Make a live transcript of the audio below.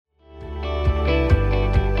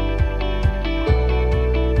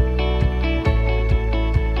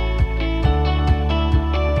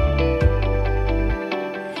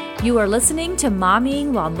You are listening to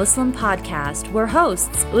Mommying While Muslim podcast, where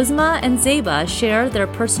hosts Uzma and Zeba share their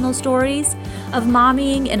personal stories of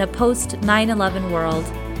mommying in a post 9/11 world.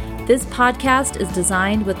 This podcast is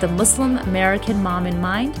designed with the Muslim American mom in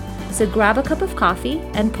mind, so grab a cup of coffee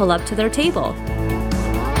and pull up to their table.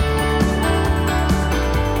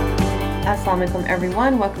 Assalamu alaikum,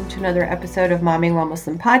 everyone. Welcome to another episode of Mommying While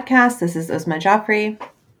Muslim podcast. This is Uzma Jaffrey.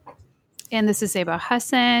 And this is Zeba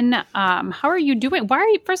Hassan. How are you doing?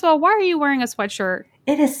 First of all, why are you wearing a sweatshirt?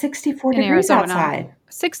 It is 64 degrees outside.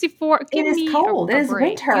 64. It is cold. It is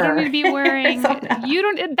winter. You don't need to be wearing.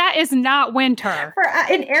 That is not winter.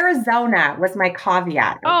 In Arizona was my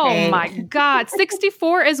caveat. Okay? Oh my God,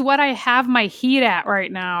 64 is what I have my heat at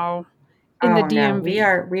right now in the DMV.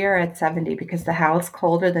 No. We are at 70 because the house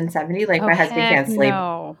colder than 70. Like my husband can't sleep.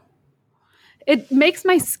 No. It makes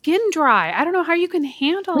my skin dry. I don't know how you can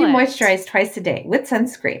handle it. We moisturize twice a day with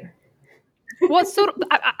sunscreen. Well, so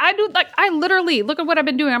I do, like, I literally, look at what I've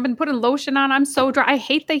been doing. I've been putting lotion on. I'm so dry. I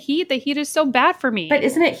hate the heat. The heat is so bad for me. But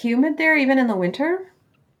isn't it humid there even in the winter?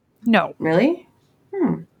 No. Really?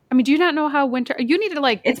 I mean, do you not know how winter, you need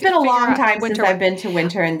to It's been a long time since I've been to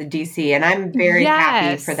winter in the DC, and I'm very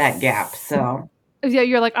happy for that gap. So yeah,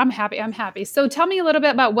 you're like, I'm happy. So tell me a little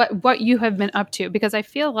bit about what you have been up to, because I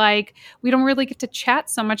feel like we don't really get to chat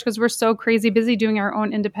so much because we're so crazy busy doing our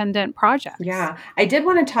own independent projects. Yeah. I did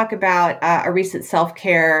want to talk about a recent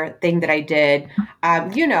self-care thing that I did.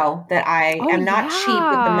 You know that I am not cheap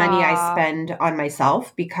with the money I spend on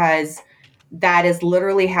myself, because that is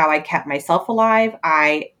literally how I kept myself alive.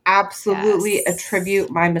 I absolutely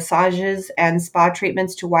attribute my massages and spa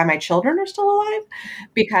treatments to why my children are still alive,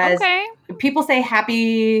 because people say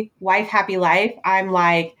happy wife, happy life. I'm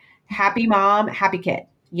like, happy mom, happy kid.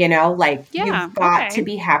 You know, you've got to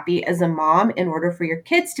be happy as a mom in order for your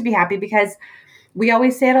kids to be happy, because we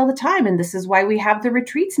always say it all the time. And this is why we have the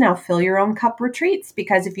retreats now, fill your own cup retreats,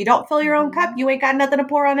 because if you don't fill your own cup, you ain't got nothing to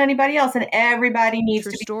pour on anybody else. And everybody needs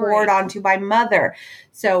to be poured onto by mother.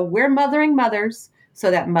 So we're mothering mothers so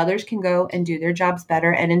that mothers can go and do their jobs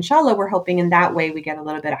better. And inshallah, we're hoping in that way we get a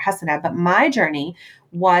little bit of hasanah. But my journey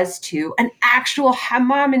was to an actual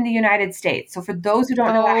hammam in the United States. So for those who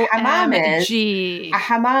don't know what a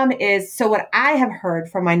hammam is, so what I have heard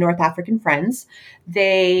from my North African friends,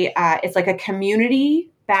 it's like a community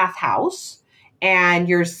bathhouse. And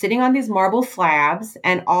you're sitting on these marble slabs,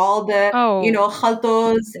 and all the,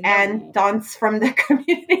 khaltos and dons from the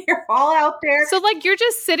community are all out there. So you're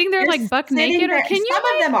just sitting there buck naked, or can you? Some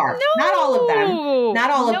of them are. No. Not all of them. Not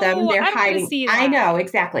all of them. They're hiding. I know,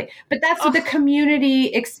 exactly. But that's the community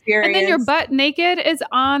experience. And then your butt naked is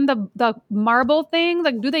on the marble thing.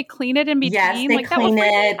 Do they clean it in between? Yes, they clean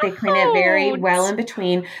it. They clean it very well in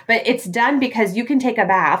between. But it's done because you can take a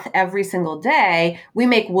bath every single day. We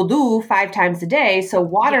make wudu 5 times a day. So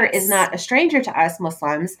water is not a stranger to us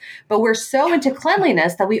Muslims, but we're so into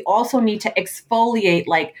cleanliness that we also need to exfoliate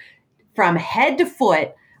from head to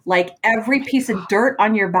foot, every piece of dirt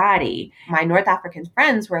on your body. My North African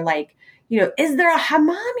friends were like, is there a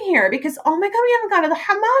hammam here? Because, oh my God, we haven't gone to the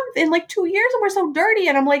hammam in 2 years and we're so dirty.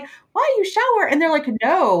 And I'm like, why you shower? And they're like,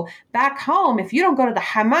 no, back home, if you don't go to the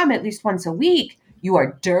hammam at least once a week, you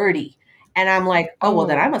are dirty. And I'm like, oh, well,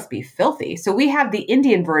 then I must be filthy. So we have the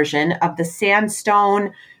Indian version of the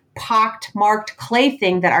sandstone pocked, marked clay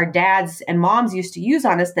thing that our dads and moms used to use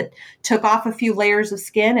on us that took off a few layers of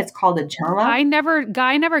skin. It's called a jama. I never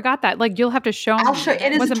got that. You'll have to show me. I'll show.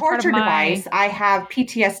 It is a torture device. I have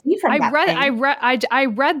PTSD from that thing. I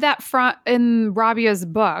read that in Rabia's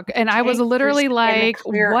book, and I was literally like,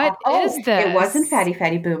 what is this? It wasn't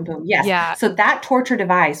fatty, boom, boom. Yes. Yeah. So that torture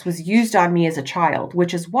device was used on me as a child,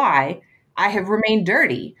 which is why I have remained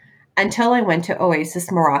dirty until I went to Oasis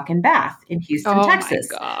Moroccan Bath in Houston, Texas,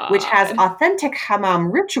 which has authentic hammam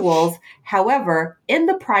rituals. However, in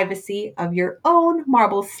the privacy of your own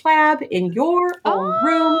marble slab in your own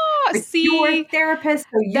room with your therapist.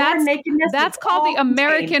 So your nakedness. That's called the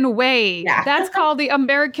American way. Yeah. That's called the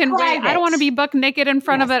American way. I don't want to be buck naked in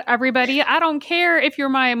front of everybody. I don't care if you're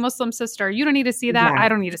my Muslim sister. You don't need to see that. Yeah. I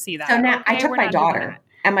don't need to see that. So now I took my daughter,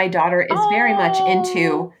 and my daughter is very much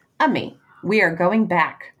into Ummi. We are going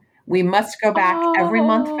back. We must go back every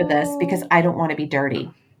month for this because I don't want to be dirty.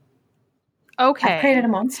 Okay. I've created a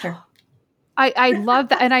monster. I love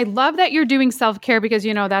that. And I love that you're doing self-care because,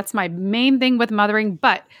 that's my main thing with mothering.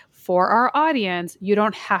 But for our audience, you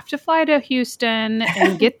don't have to fly to Houston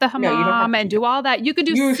and get the hammam and do all that. You can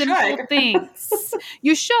do simple things.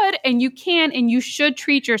 You should, and you can, and you should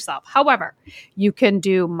treat yourself. However, you can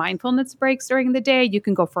do mindfulness breaks during the day. You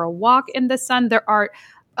can go for a walk in the sun. There are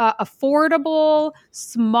affordable,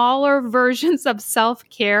 smaller versions of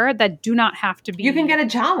self-care that do not have to be. You can get a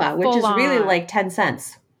JAMA, which is really like 10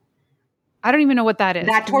 cents. I don't even know what that is.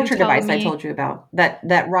 That torture device I told you about that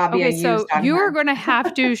Rabia used on her. Okay, so you're going to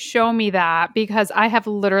have to show me that because I have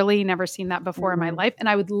literally never seen that before in my life, and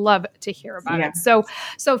I would love to hear about it. So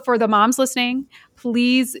for the moms listening,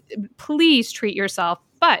 please treat yourself.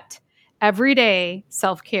 But everyday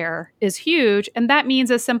self-care is huge, and that means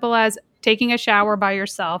as simple as taking a shower by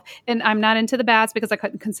yourself. And I'm not into the baths because I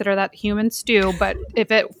couldn't consider that human stew. But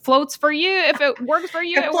if it floats for you, if it works for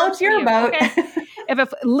you, it floats your boat. Okay? If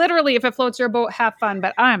it floats your boat, have fun.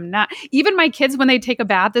 But I'm not. Even my kids, when they take a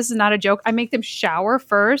bath, this is not a joke. I make them shower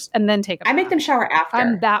first and then take a bath. I make them shower after.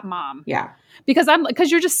 I'm that mom. Yeah.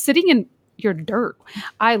 Because you're just sitting in your dirt.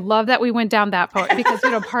 I love that we went down that point because,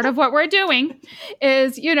 part of what we're doing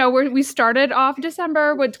is, we started off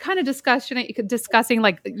December with kind of discussing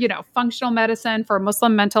like, functional medicine for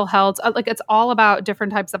Muslim mental health. Like it's all about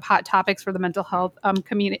different types of hot topics for the mental health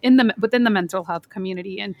community within the mental health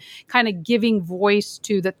community and kind of giving voice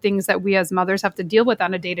to the things that we as mothers have to deal with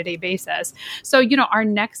on a day-to-day basis. So,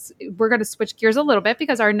 we're going to switch gears a little bit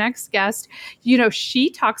because our next guest, she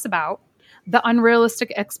talks about the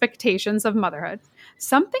unrealistic expectations of motherhood,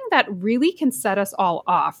 something that really can set us all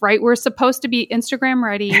off, right? We're supposed to be Instagram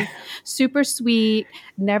ready, super sweet,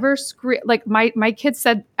 never like my kids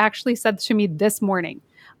actually said to me this morning,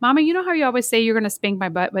 Mama, you know how you always say you're going to spank my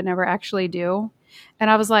butt, but never actually do? And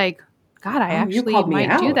I was like, God, I actually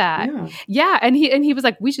might do that. Yeah. And he was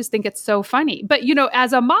like, we just think it's so funny. But,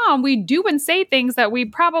 as a mom, we do and say things that we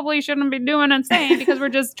probably shouldn't be doing and saying because we're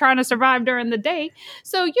just trying to survive during the day.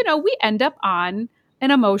 So, we end up on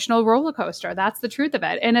an emotional roller coaster. That's the truth of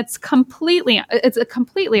it. And it's completely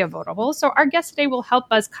avoidable. So our guest today will help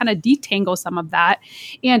us kind of detangle some of that.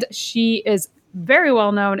 And she is very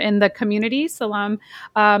well known in the community, Salam.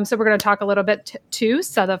 So we're going to talk a little bit to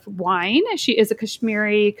Sadaf Wine. She is a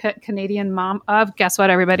Kashmiri Canadian mom of, guess what,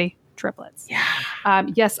 everybody? Triplets. Yeah.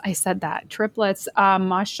 Yes, I said that. Triplets.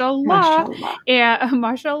 Mashallah. And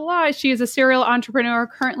mashallah. She is a serial entrepreneur.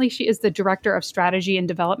 Currently, she is the director of strategy and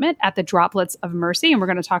development at the Droplets of Mercy. And we're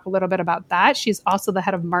going to talk a little bit about that. She's also the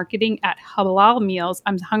head of marketing at Halal Meals.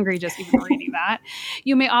 I'm hungry just even reading that.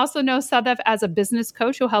 You may also know Sadaf as a business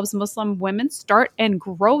coach who helps Muslim women start and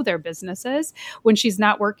grow their businesses when she's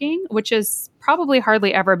not working, which is probably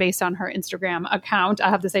hardly ever based on her Instagram account.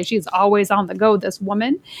 I have to say she's always on the go, this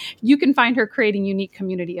woman. You can find her creating unique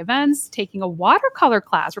community events, taking a watercolor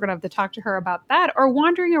class. We're going to have to talk to her about that, or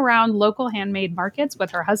wandering around local handmade markets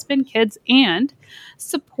with her husband, kids, and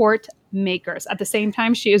support makers. At the same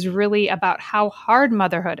time, she is really about how hard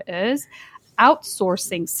motherhood is,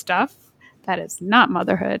 outsourcing stuff that is not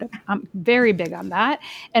motherhood. I'm very big on that.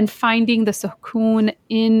 And finding the sukoon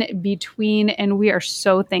in between. And we are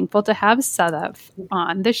so thankful to have Sadaf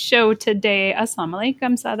on the show today. Assalamu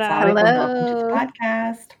alaikum, Sadaf. Hello. Welcome to the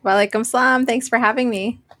podcast. Walaikum salam. Thanks for having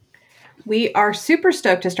me. We are super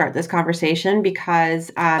stoked to start this conversation because...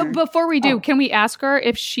 before we do, can we ask her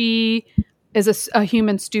if she is a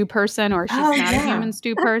human stew person or she's not a human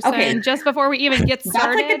stew person? Okay. Just before we even get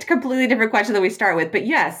started. That's like a completely different question that we start with. But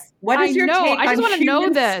yes, what is your take on I just want to know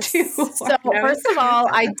this. Stew? So first of all,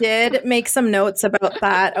 I did make some notes about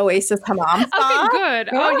that Oasis Hammam spa. Okay, good.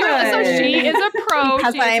 So she is a pro.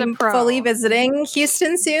 Because I'm fully visiting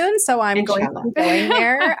Houston soon, so I'm going to be going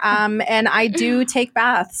there. And I do take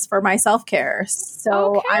baths for my self-care.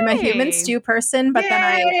 So I'm a human stew person, but me.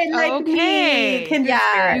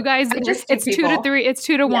 Yeah, you guys, it's 2 to 3. It's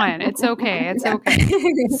 2 to 1. It's okay. It's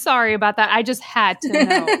okay. Sorry about that. I just had to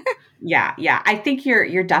know. Yeah. I think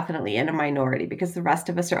you're definitely in a minority because the rest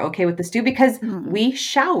of us are okay with the stew because we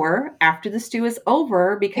shower after the stew is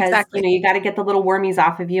over because you got to get the little wormies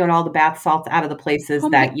off of you and all the bath salts out of the places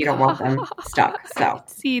that you don't want them stuck. So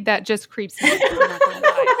see, that just creeps me.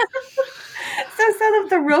 So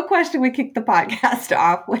the real question we kick the podcast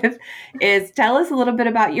off with is tell us a little bit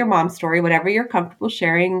about your mom story, whatever you're comfortable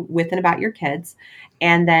sharing with and about your kids,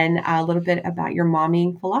 and then a little bit about your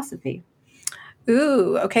momming philosophy.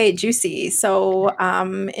 Ooh, okay, juicy. So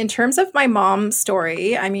in terms of my mom's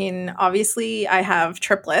story, I mean, obviously I have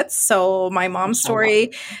triplets. So my mom's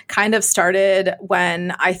story kind of started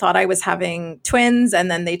when I thought I was having twins and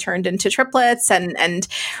then they turned into triplets and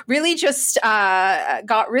really just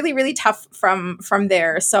got really, really tough from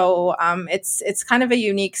there. So it's kind of a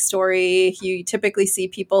unique story. You typically see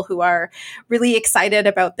people who are really excited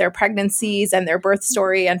about their pregnancies and their birth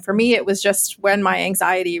story. And for me, it was just when my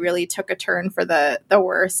anxiety really took a turn for the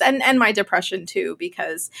worst, and my depression too,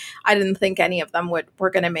 because I didn't think any of them were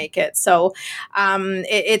going to make it. So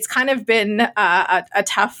it's kind of been a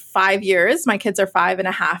tough 5 years. My kids are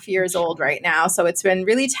 5.5 years old right now, so it's been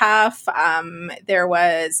really tough. There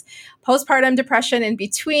was postpartum depression in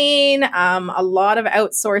between, a lot of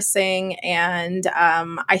outsourcing, and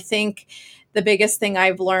I think the biggest thing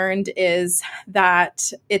I've learned is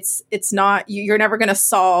that it's not, you're never going to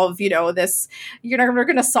solve, this, you're never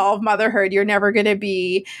going to solve motherhood. You're never going to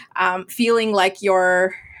be feeling like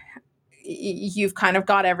you've kind of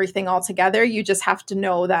got everything all together. You just have to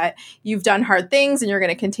know that you've done hard things and you're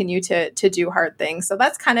going to continue to do hard things. So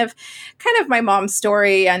that's kind of my mom's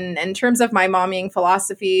story. And in terms of my mommying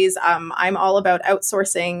philosophies, I'm all about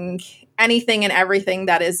outsourcing anything and everything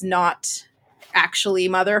that is not actually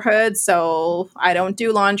motherhood. So I don't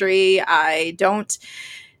do laundry. I don't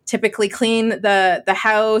typically clean the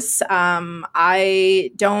house.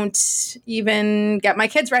 I don't even get my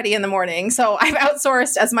kids ready in the morning. So I've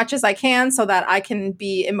outsourced as much as I can so that I can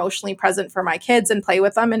be emotionally present for my kids and play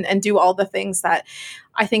with them and do all the things that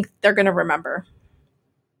I think they're going to remember.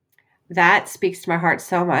 That speaks to my heart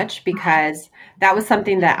so much, because that was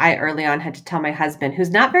something that I early on had to tell my husband, who's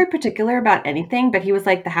not very particular about anything, but he was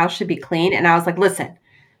like, the house should be clean. And I was like, listen,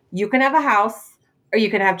 you can have a house or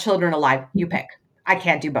you can have children alive. You pick. I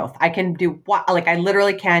can't do both. I can do I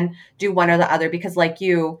literally can do one or the other, because like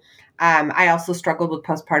you, I also struggled with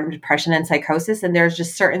postpartum depression and psychosis. And there's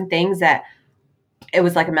just certain things that it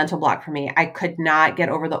was like a mental block for me. I could not get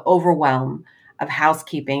over the overwhelm of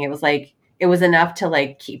housekeeping. It was like, it was enough to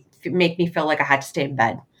make me feel like I had to stay in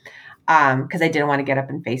bed, because I didn't want to get up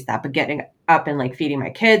and face that. But getting up and feeding my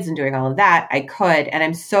kids and doing all of that, I could. And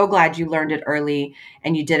I'm so glad you learned it early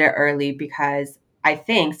and you did it early, because I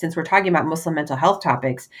think, since we're talking about Muslim mental health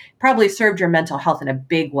topics, probably served your mental health in a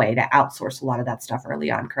big way to outsource a lot of that stuff early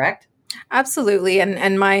on, correct? Absolutely.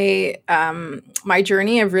 And my my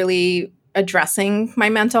journey of really addressing my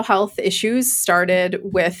mental health issues started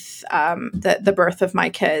with the birth of my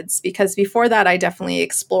kids, because before that I definitely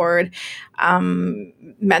explored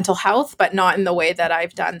mental health, but not in the way that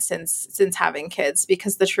I've done since having kids.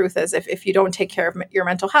 Because the truth is, if you don't take care of your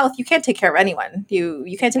mental health, you can't take care of anyone.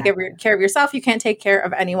 You can't take care of yourself. You can't take care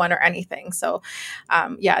of anyone or anything. So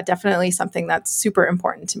definitely something that's super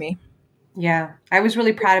important to me. Yeah, I was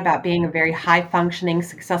really proud about being a very high functioning,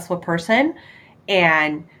 successful person,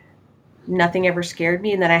 and nothing ever scared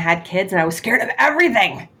me. And then I had kids and I was scared of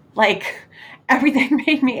everything. Like, everything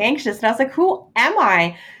made me anxious. And I was like, who am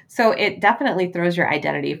I? So it definitely throws your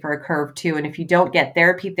identity for a curve too. And if you don't get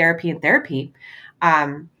therapy,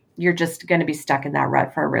 you're just going to be stuck in that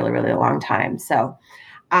rut for a really, really long time. So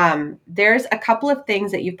there's a couple of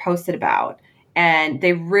things that you've posted about, and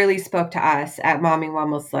they really spoke to us at Momming While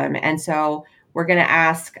Muslim. And so we're going to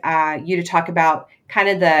ask you to talk about kind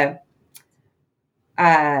of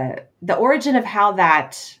the origin of how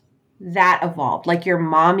that evolved, like your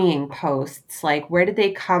mommying posts, like where did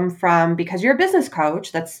they come from? Because you're a business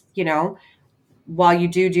coach. That's, while you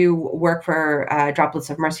do work for Droplets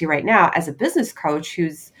of Mercy right now, as a business coach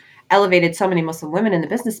who's elevated so many Muslim women in the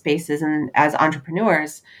business spaces and as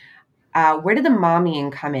entrepreneurs, where did the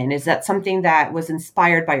mommying come in? Is that something that was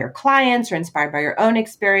inspired by your clients or inspired by your own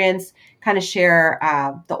experience? Kind of share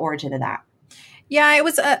the origin of that. Yeah, it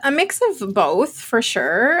was a mix of both, for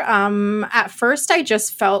sure. At first, I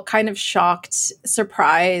just felt kind of shocked,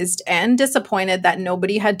 surprised, and disappointed that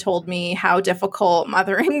nobody had told me how difficult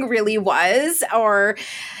mothering really was. Or,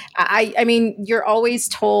 I mean, you're always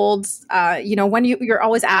told, when you're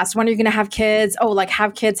always asked, when are you going to have kids? Oh, like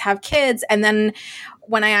have kids. And then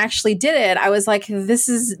when I actually did it, I was like, this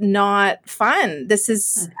is not fun. This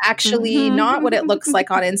is actually not what it looks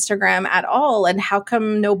like on Instagram at all. And how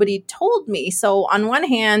come nobody told me? So on one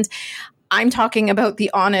hand, I'm talking about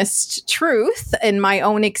the honest truth in my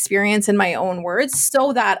own experience, in my own words,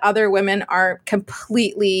 so that other women aren't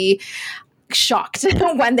completely shocked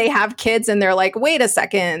when they have kids and they're like, wait a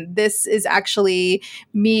second, this is actually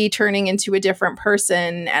me turning into a different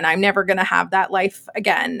person and I'm never going to have that life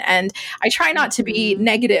again. And I try not to be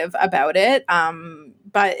negative about it.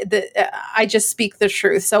 But I just speak the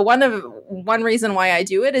truth. So one reason why I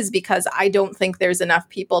do it is because I don't think there's enough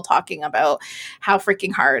people talking about how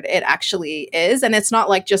freaking hard it actually is. And it's not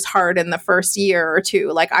like just hard in the first year or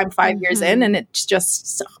two. Like I'm 5 years in and it's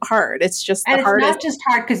just hard. It's just the hardest. And it's not just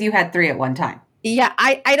hard because you had 3 at one time. Yeah,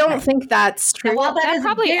 I don't think that's true. Well, that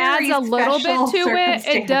probably adds a little bit to it.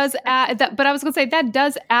 It does add that, but I was going to say that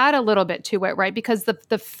does add a little bit to it, right? Because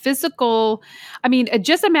the physical, I mean,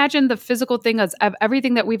 just imagine the physical thing of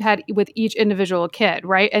everything that we've had with each individual kid,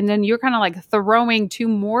 right? And then you're kind of like throwing 2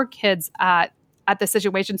 more kids at at the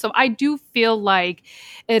situation. So I do feel like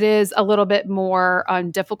it is a little bit more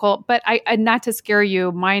difficult, but I not to scare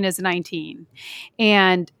you, mine is 19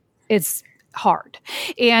 and it's hard.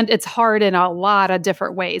 And it's hard in a lot of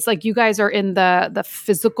different ways. Like you guys are in the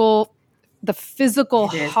physical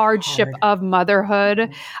hardship of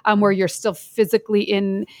motherhood, where you're still physically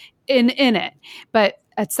in it. But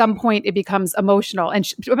at some point it becomes emotional. And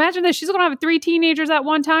imagine this, she's going to have 3 teenagers at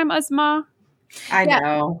one time, Uzma. I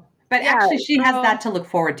know. But actually, she has that to look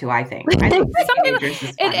forward to, I think. I think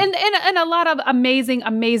in a lot of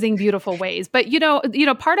amazing, beautiful ways. But,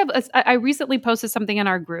 part of I recently posted something in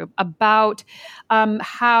our group about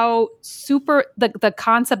how the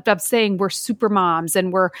concept of saying we're super moms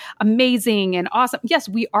and we're amazing and awesome. Yes,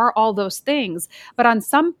 we are all those things. But on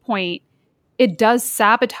some point, it does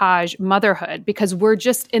sabotage motherhood because we're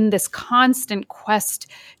just in this constant quest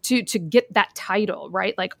to get that title,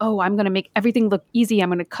 right? Like, oh, I'm going to make everything look easy. I'm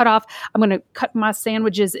going to cut my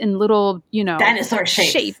sandwiches in little, dinosaur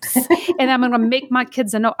shapes. And I'm going to make my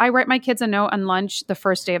kids a note. I write my kids a note on lunch the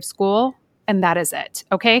first day of school. And that is it.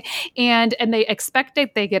 Okay. And they expect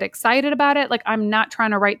it. They get excited about it. Like, I'm not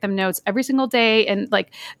trying to write them notes every single day. And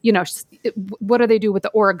like, what do they do with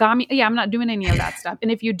the origami? Yeah, I'm not doing any of that stuff.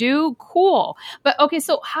 And if you do, cool. But okay.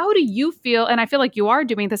 So how do you feel? And I feel like you are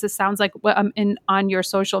doing this. It sounds like on your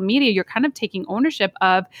social media, you're kind of taking ownership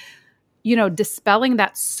of, dispelling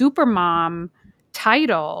that supermom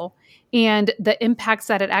title and the impacts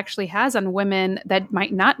that it actually has on women that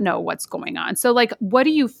might not know what's going on. So like, what do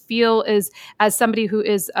you feel is, as somebody who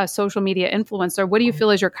is a social media influencer, what do you feel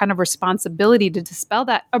is your kind of responsibility to dispel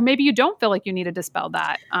that? Or maybe you don't feel like you need to dispel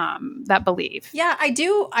that, that belief. Yeah, I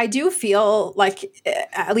do feel like,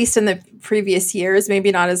 at least in the previous years,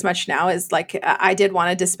 maybe not as much now, is like, I did want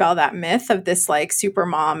to dispel that myth of this like super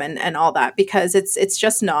mom and all that, because it's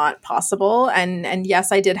just not possible. And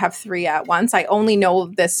yes, I did have 3 at once. I only know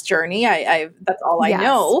this journey. That's all I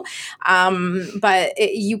know. But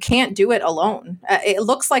you can't do it alone. It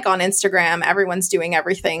looks like on Instagram, everyone's doing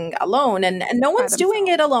everything alone, and no one's doing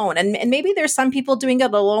it alone. And maybe there's some people doing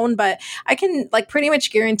it alone, but I can like pretty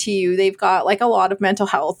much guarantee you they've got like a lot of mental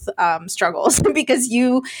health struggles because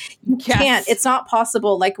you can't, it's not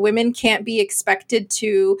possible. Like, women can't be expected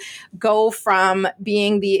to go from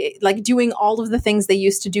being doing all of the things they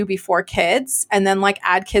used to do before kids and then like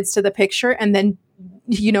add kids to the picture and then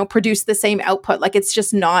produce the same output. Like, it's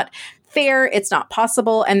just not fair. It's not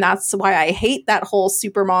possible. And that's why I hate that whole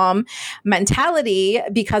super mom mentality,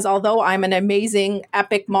 because although I'm an amazing,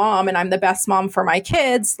 epic mom and I'm the best mom for my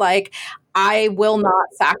kids, like, I will not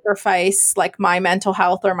sacrifice like my mental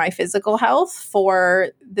health or my physical health for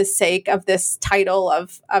the sake of this title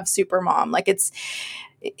of super mom. Like,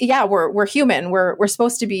 we're human. We're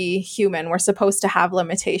supposed to be human. We're supposed to have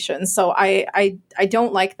limitations. So I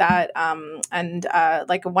don't like that. And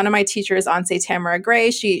like one of my teachers, Anse Tamara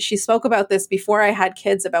Gray, she spoke about this before I had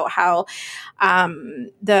kids, about how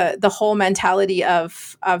the whole mentality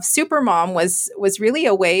of supermom was really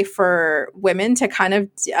a way for women to kind of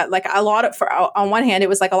like on one hand, it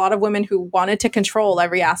was like a lot of women who wanted to control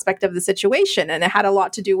every aspect of the situation, and it had a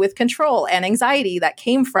lot to do with control and anxiety that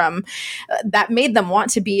came from that made them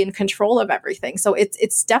want to be in control of everything. So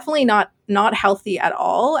it's definitely not healthy at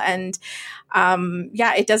all. And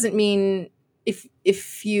it doesn't mean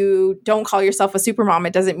if you don't call yourself a super mom,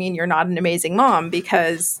 it doesn't mean you're not an amazing mom,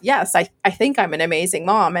 because yes, I think I'm an amazing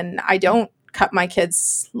mom, and I don't cut my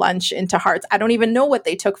kids' lunch into hearts. I don't even know what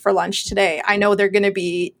they took for lunch today. I know they're going to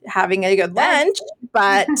be having a good lunch,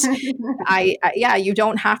 but you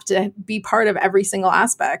don't have to be part of every single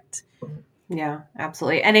aspect. Yeah,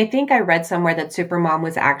 absolutely. And I think I read somewhere that supermom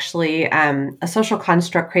was actually a social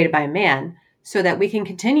construct created by a man so that we can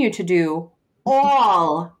continue to do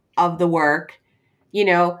all of the work,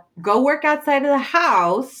 go work outside of the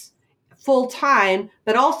house full time,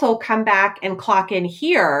 but also come back and clock in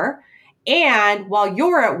here. And while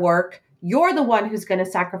you're at work, you're the one who's going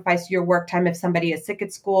to sacrifice your work time if somebody is sick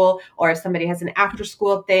at school or if somebody has an after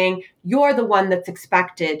school thing. You're the one that's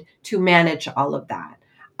expected to manage all of that.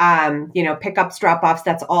 Pickups, drop-offs,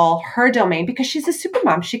 that's all her domain because she's a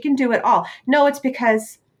supermom. She can do it all. No, it's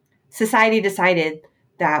because society decided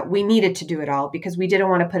that we needed to do it all because we didn't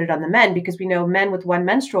want to put it on the men, because we know men with one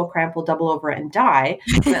menstrual cramp will double over and die.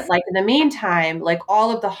 But like in the meantime, like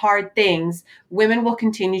all of the hard things women will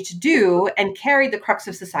continue to do and carry the crux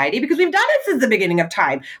of society because we've done it since the beginning of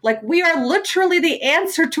time. Like, we are literally the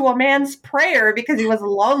answer to a man's prayer because he was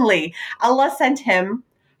lonely. Allah sent him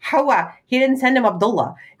Hawa. He didn't send him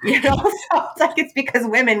Abdullah, So it's like, it's because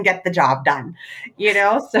women get the job done,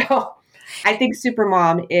 So I think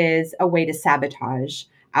supermom is a way to sabotage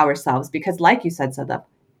ourselves because, like you said, Sadaf,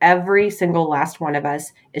 every single last one of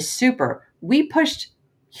us is super. We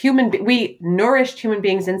nourished human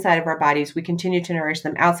beings inside of our bodies. We continue to nourish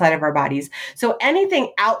them outside of our bodies. So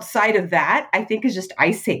anything outside of that, I think, is just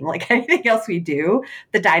icing. Like anything else we do,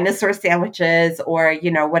 the dinosaur sandwiches or,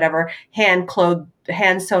 whatever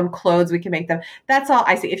hand-sewn clothes we can make them. That's all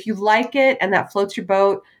icing. If you like it and that floats your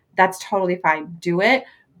boat, that's totally fine. Do it.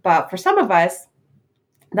 But for some of us,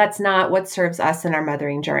 that's not what serves us in our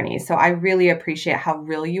mothering journey. So I really appreciate how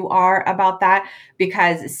real you are about that,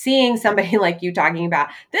 because seeing somebody like you talking about,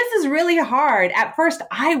 this is really hard. At first,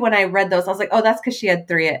 when I read those, I was like, oh, that's because she had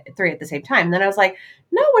three at the same time. And then I was like,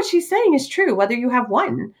 no, what she's saying is true, whether you have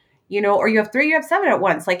one, or you have 3, you have 7 at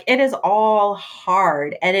once. Like, it is all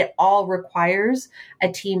hard and it all requires a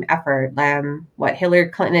team effort. What Hillary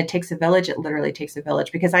Clinton, it takes a village. It literally takes a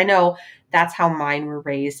village, because I know that's how mine were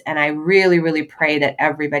raised. And I really, really pray that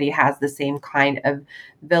everybody has the same kind of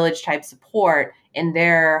village type support in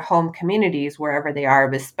their home communities, wherever they are,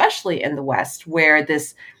 but especially in the West, where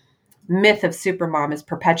this myth of supermom is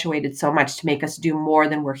perpetuated so much to make us do more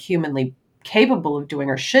than we're humanly capable of doing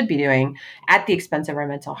or should be doing at the expense of our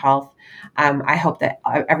mental health. I hope that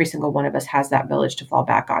every single one of us has that village to fall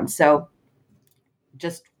back on. So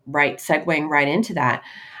just segueing right into that.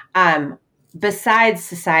 Besides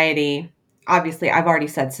society, obviously I've already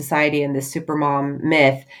said society and this supermom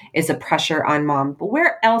myth is a pressure on mom, but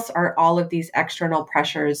where else are all of these external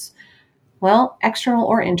pressures, external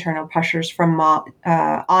or internal pressures from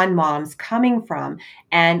on moms coming from,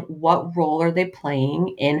 and what role are they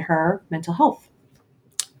playing in her mental health?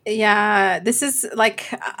 Yeah, this is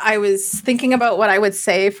like, I was thinking about what I would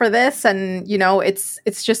say for this, and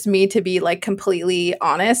it's just me to be like completely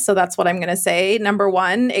honest. So that's what I'm going to say. Number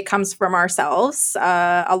one, it comes from ourselves.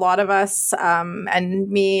 A lot of us, and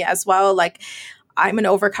me as well, like, I'm an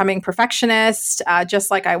overcoming perfectionist,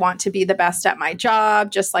 just like I want to be the best at my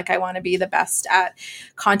job, just like I want to be the best at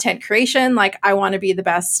content creation, like I want to be the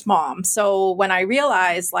best mom. So when I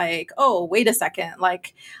realized, like, oh, wait a second,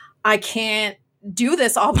 like I can't do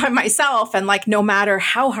this all by myself. And like, no matter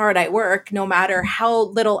how hard I work, no matter how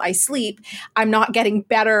little I sleep, I'm not getting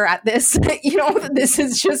better at this. This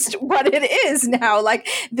is just what it is now. Like,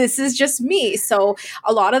 this is just me. So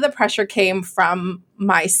a lot of the pressure came from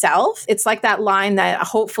myself. It's like that line that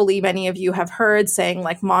hopefully many of you have heard saying,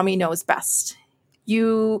 like, mommy knows best.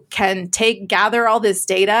 You can gather all this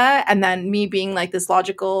data, and then me being like this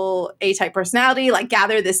logical A-type personality, like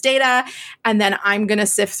gather this data, and then I'm going to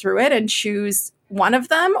sift through it and choose one of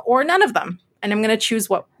them or none of them. And I'm going to choose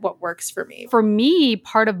what works for me. For me,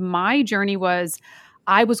 part of my journey was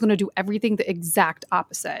I was going to do everything the exact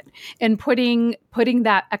opposite, and putting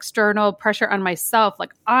that external pressure on myself.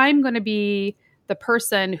 Like, I'm going to be the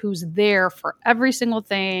person who's there for every single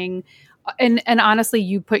thing. And honestly,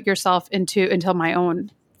 you put yourself into my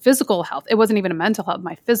own physical health. It wasn't even a mental health.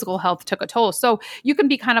 My physical health took a toll. So you can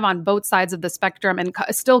be kind of on both sides of the spectrum and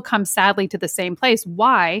still come sadly to the same place.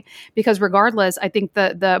 Why? Because regardless, I think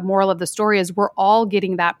the moral of the story is we're all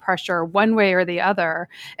getting that pressure one way or the other,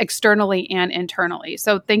 externally and internally.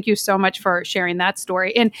 So thank you so much for sharing that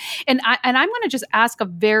story. And I'm going to just ask a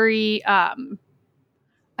very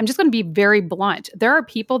I'm just going to be very blunt. There are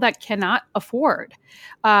people that cannot afford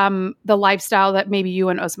the lifestyle that maybe you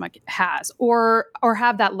and Uzma has, or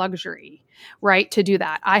have that luxury, right, to do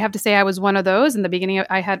that. I have to say I was one of those. In the beginning,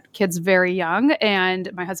 I had kids very young,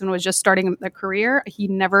 and my husband was just starting a career. He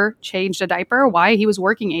never changed a diaper. Why? He was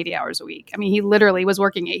working 80 hours a week. I mean, he literally was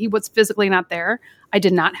working. He was physically not there. I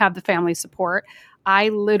did not have the family support. I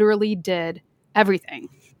literally did everything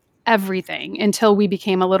until we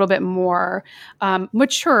became a little bit more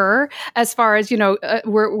mature as far as,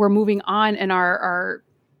 we're moving on in our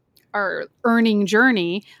earning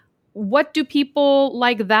journey. What do people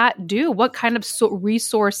like that do? What kind of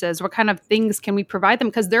resources, what kind of things can we provide them?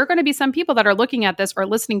 Because there are going to be some people that are looking at this or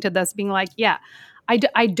listening to this being like, yeah,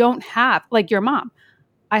 I don't have, like your mom.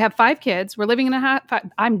 I have 5 kids. We're living in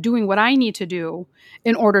I'm doing what I need to do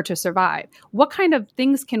in order to survive. What kind of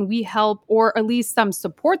things can we help, or at least some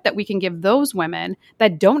support that we can give those women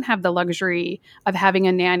that don't have the luxury of having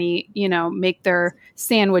a nanny, make their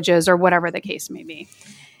sandwiches or whatever the case may be?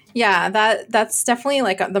 Yeah, that's definitely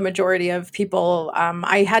like the majority of people.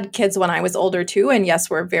 I had kids when I was older too. And yes,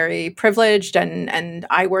 we're very privileged, and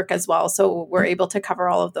I work as well. So we're able to cover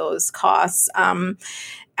all of those costs.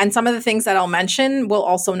 And some of the things that I'll mention will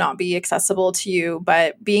also not be accessible to you,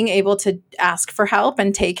 but being able to ask for help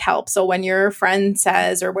and take help. So when your friend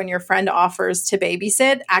says, or when your friend offers to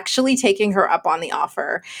babysit, actually taking her up on the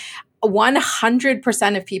offer.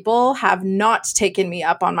 100% of people have not taken me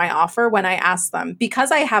up on my offer when I ask them.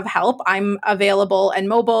 Because I have help, I'm available and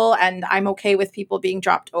mobile, and I'm okay with people being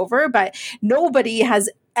dropped over, but nobody has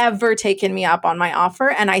ever taken me up on my offer.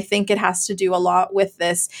 And I think it has to do a lot with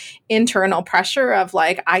this internal pressure of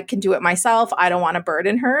like, I can do it myself. I don't want to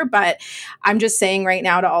burden her. But I'm just saying right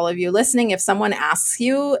now to all of you listening, if someone asks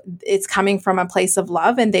you, it's coming from a place of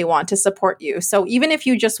love and they want to support you. So even if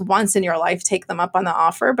you just once in your life take them up on the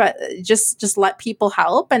offer, but just let people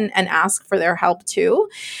help and ask for their help too.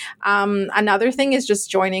 Another thing is just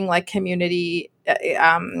joining like community,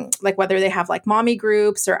 like whether they have like mommy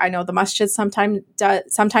groups, or I know the masjid sometimes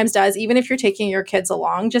does, even if you're taking your kids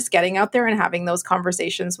along, just getting out there and having those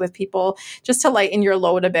conversations with people just to lighten your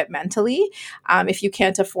load a bit mentally. If you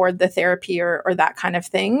can't afford the therapy or that kind of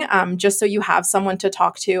thing, just so you have someone to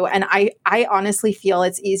talk to. And I honestly feel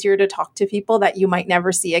it's easier to talk to people that you might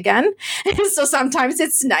never see again. So sometimes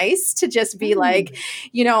it's nice to just be like,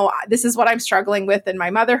 you know, this is what I'm struggling with in my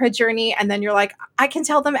motherhood journey. And then you're like, I can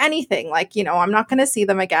tell them anything. Like, you know, I'm not going to see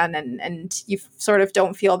them again. And you sort of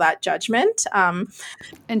don't feel that judgment.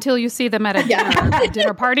 Until you see them at a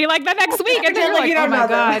dinner party like the next week. And you're like, oh my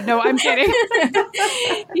God, no, I'm kidding.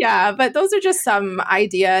 Yeah, but those are just some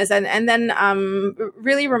ideas. And then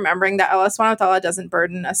really remembering that Allah subhanahu wa ta'ala doesn't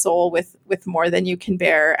burden a soul with more than you can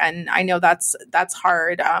bear. And I know that's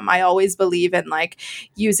hard. I always believe in like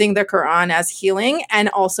using the Quran as healing and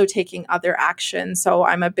also taking other action. So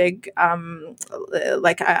I'm a big,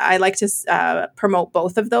 I like to promote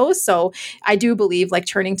both of those. So I do believe like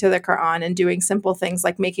turning to the Quran and doing simple things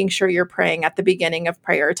like making sure you're praying at the beginning of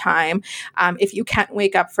prayer time. If you can't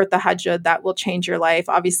wake up for tahajjud, that will change your life.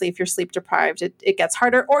 Obviously, if you're sleep deprived, it gets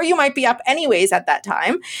harder, or you might be up anyways at that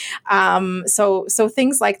time. So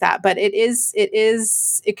things like that. But it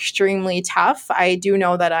is extremely tough. I do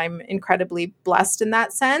know that I'm incredibly blessed in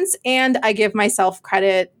that sense. And I give myself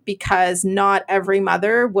credit because not every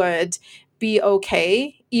mother would be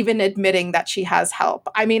okay even admitting that she has help.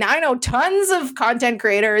 I mean, I know tons of content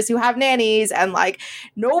creators who have nannies and like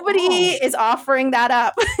nobody is offering that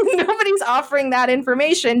up. Nobody's offering that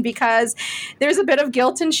information because there's a bit of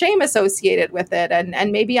guilt and shame associated with it.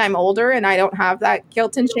 And maybe I'm older and I don't have that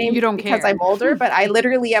guilt and shame because I'm older, but I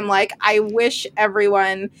literally am like, I wish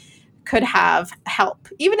everyone could have help,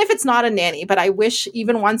 even if it's not a nanny, but I wish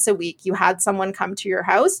even once a week you had someone come to your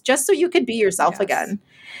house just so you could be yourself again.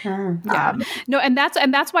 No, and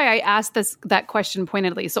that's why I asked that question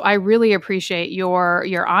pointedly. So I really appreciate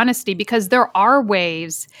your honesty, because there are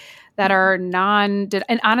ways that are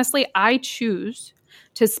and honestly, I choose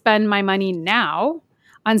to spend my money now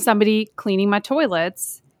on somebody cleaning my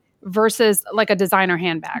toilets versus like a designer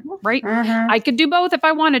handbag, right? I could do both if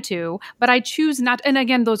I wanted to, but I choose not. And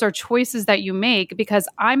again, those are choices that you make because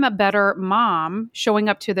I'm a better mom showing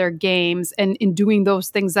up to their games and in doing those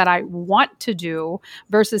things that I want to do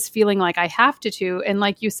versus feeling like I have to. And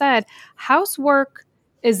like you said, housework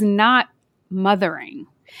is not mothering.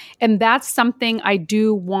 And that's something I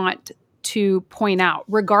do want to point out,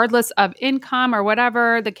 regardless of income or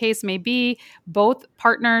whatever the case may be, both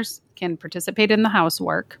partners can participate in the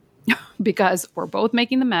housework because we're both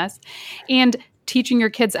making the mess, and teaching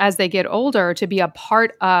your kids as they get older to be a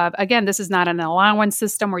part of, again, this is not an allowance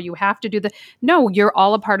system where you have to do no, you're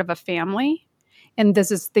all a part of a family. And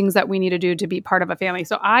this is things that we need to do to be part of a family.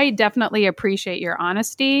 So I definitely appreciate your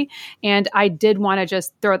honesty. And I did want to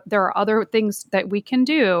just, there are other things that we can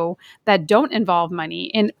do that don't involve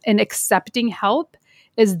money. And accepting help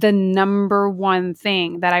is the number one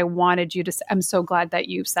thing that I wanted you to say. I'm so glad that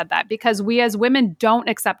you said that, because we as women don't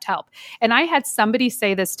accept help. And I had somebody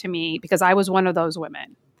say this to me because I was one of those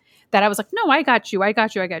women that I was like, no, I got you.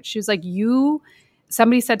 She was like,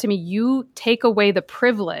 somebody said to me, you take away the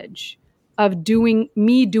privilege of doing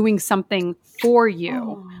something for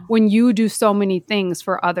you when you do so many things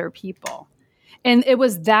for other people. And it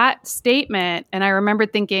was that statement. And I remember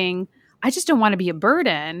thinking, I just don't want to be a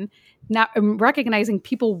burden. Now I'm recognizing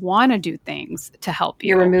people want to do things to help you.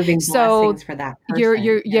 You're removing blessings for that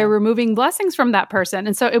person. You're removing blessings from that person.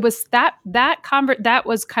 And so it was that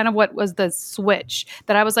was kind of what was the switch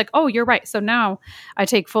that I was like, oh, you're right. So now I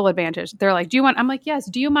take full advantage. They're like, I'm like, yes.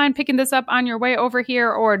 Do you mind picking this up on your way over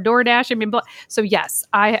here or DoorDash? So yes,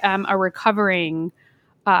 I am a recovering,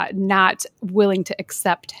 not willing to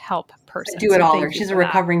accept help person. Do-it-aller. She's a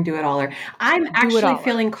recovering do-it-aller. I'm actually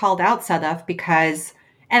feeling called out, Sadaf, because...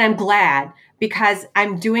 And I'm glad, because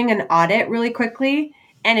I'm doing an audit really quickly.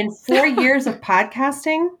 And in 4 years of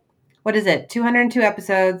podcasting, what is it? 202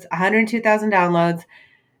 episodes, 102,000 downloads.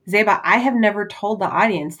 Zeba, I have never told the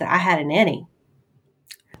audience that I had a nanny.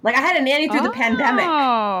 Like I had a nanny through the pandemic.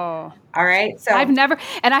 All right. So I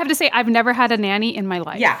have to say, I've never had a nanny in my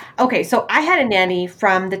life. Yeah. Okay. So I had a nanny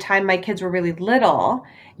from the time my kids were really little.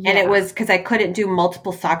 And it was because I couldn't do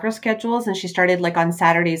multiple soccer schedules. And she started like on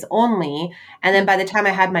Saturdays only. And then by the time I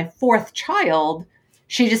had my fourth child,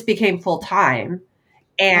 she just became full time.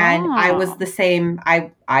 And I was the same.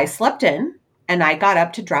 I slept in and I got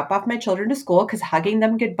up to drop off my children to school because hugging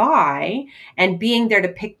them goodbye and being there to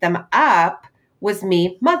pick them up was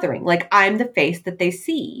me mothering. Like I'm the face that they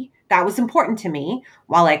see. That was important to me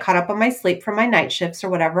while I caught up on my sleep from my night shifts or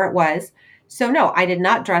whatever it was. So no, I did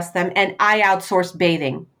not dress them and I outsourced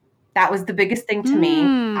bathing. That was the biggest thing to me.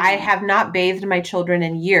 I have not bathed my children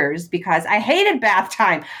in years because I hated bath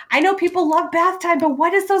time. I know people love bath time, but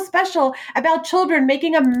what is so special about children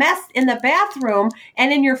making a mess in the bathroom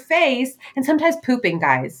and in your face and sometimes pooping,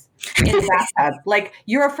 guys, in the bathtub? Like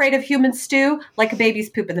you're afraid of human stew, like a baby's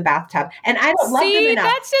poop in the bathtub. And I don't love them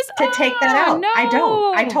enough to take that out. No. I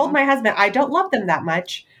don't. I told my husband, I don't love them that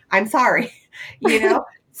much. I'm sorry,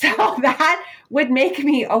 So that would make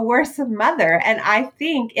me a worse mother. And I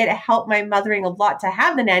think it helped my mothering a lot to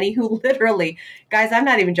have the nanny who literally, guys, I'm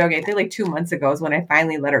not even joking. I think like 2 months ago is when I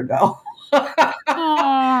finally let her go. So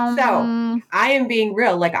I am being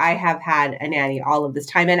real. Like I have had a nanny all of this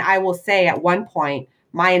time. And I will say at one point,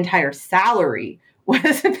 my entire salary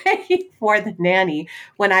was paid for the nanny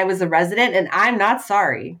when I was a resident. And I'm not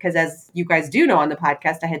sorry, because as you guys do know on the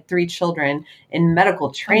podcast, I had 3 children in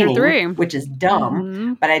medical training, which is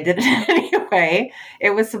dumb, but I did it anyway.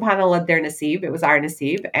 It was subhanAllah their nasib. It was our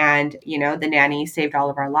nasib. And, the nanny saved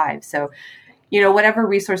all of our lives. So, whatever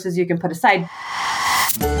resources you can put aside.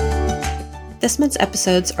 This month's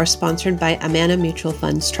episodes are sponsored by Amana Mutual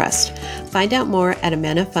Funds Trust. Find out more at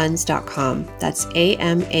amanafunds.com. That's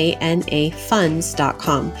AMANA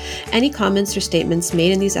funds.com. Any comments or statements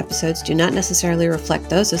made in these episodes do not necessarily reflect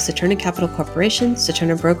those of Saturna Capital Corporation,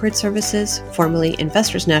 Saturna Brokerage Services, formerly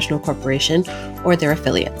Investors National Corporation, or their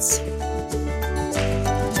affiliates.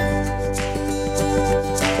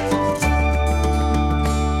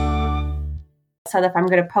 Sadaf, I'm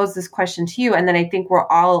going to pose this question to you, and then I think we're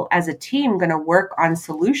all as a team going to work on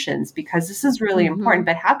solutions because this is really important.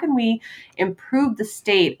 But how can we improve the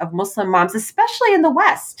state of Muslim moms, especially in the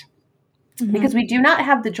West? Because we do not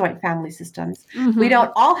have the joint family systems. We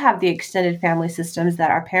don't all have the extended family systems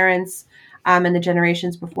that our parents and the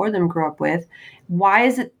generations before them grew up with. Why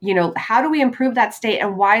is it, how do we improve that state,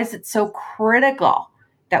 and why is it so critical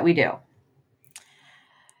that we do?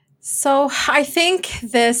 So I think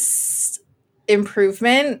this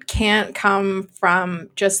improvement can't come from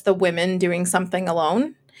just the women doing something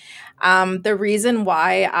alone. The reason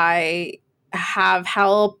why I have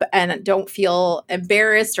help and don't feel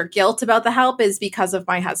embarrassed or guilt about the help is because of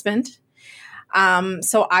my husband.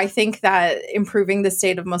 So I think that improving the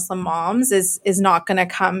state of Muslim moms is not going to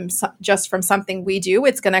come just from something we do.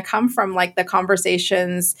 It's going to come from like the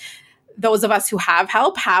conversations those of us who have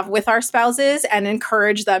help have with our spouses and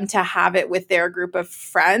encourage them to have it with their group of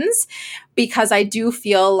friends. Because I do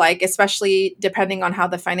feel like, especially depending on how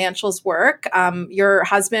the financials work, your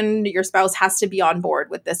husband, your spouse has to be on board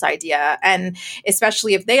with this idea. And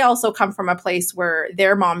especially if they also come from a place where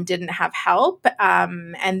their mom didn't have help,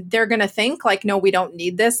 and they're going to think like, no, we don't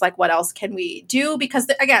need this. Like, what else can we do? Because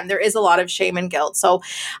again, there is a lot of shame and guilt. So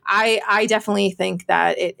I definitely think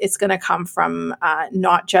that it's going to come from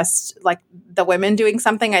not just like the women doing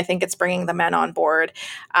something. I think it's bringing the men on board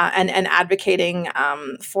and advocating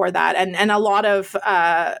for that. And a lot of,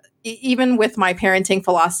 even with my parenting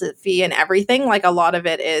philosophy and everything, like a lot of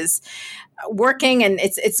it is working and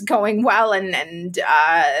it's going well. And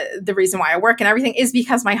the reason why I work and everything is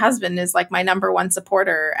because my husband is like my number one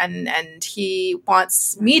supporter and he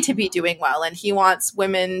wants me to be doing well. And he wants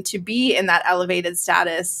women to be in that elevated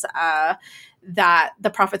status, that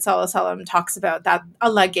the Prophet ﷺ talks about, that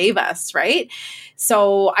Allah gave us, right?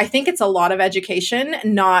 So I think it's a lot of education,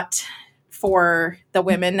 not for the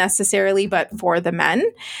women necessarily, but for the men.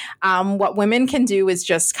 What women can do is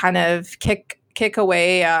just kind of kick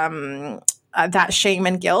away that shame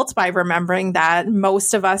and guilt by remembering that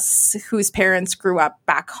most of us whose parents grew up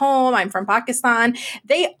back home, I'm from Pakistan,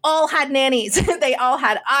 they all had nannies. They all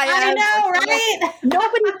had ayahs. I know, right?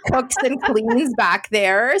 Nobody cooks and cleans back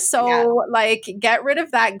there. So like get rid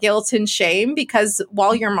of that guilt and shame, because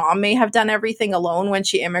while your mom may have done everything alone when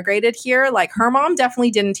she immigrated here, like her mom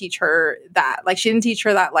definitely didn't teach her that. Like she didn't teach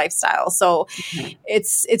her that lifestyle. So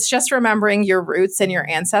it's just remembering your roots and your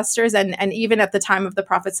ancestors. And even at the time of the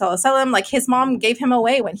Prophet ﷺ, like his his mom gave him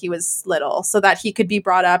away when he was little so that he could be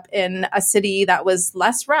brought up in a city that was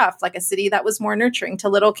less rough, like a city that was more nurturing to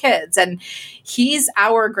little kids. And he's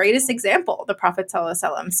our greatest example, the Prophet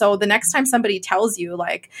ﷺ. So the next time somebody tells you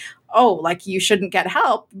like, oh, like you shouldn't get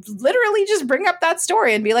help, literally just bring up that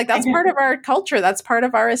story and be like, that's part of our culture. That's part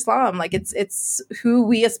of our Islam. Like it's who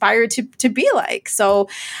we aspire to be like. So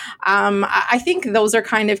I think those are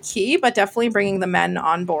kind of key, but definitely bringing the men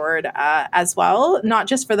on board as well, not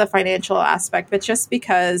just for the financial aspect, but just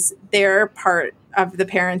because they're part of the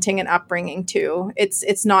parenting and upbringing too.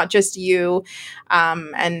 It's not just you.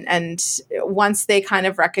 And once they kind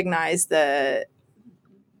of recognize the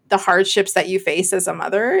hardships that you face as a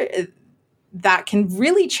mother, that can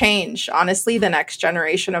really change, honestly, the next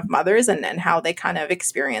generation of mothers and how they kind of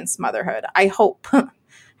experience motherhood. I hope,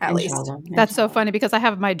 at least. That's so funny because I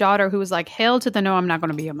have my daughter who was like, hail to the no, I'm not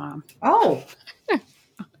going to be a mom. Oh.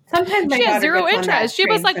 Sometimes she has zero interest. She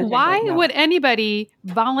was like, why would anybody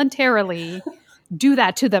voluntarily do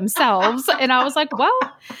that to themselves? And I was like, well,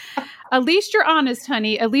 at least you're honest,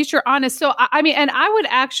 honey. At least you're honest. So, I mean, and I would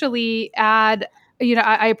actually add, you know,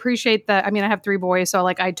 I appreciate that. I mean, I have 3 boys, so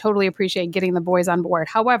like I totally appreciate getting the boys on board.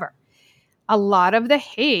 However, a lot of the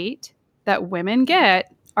hate that women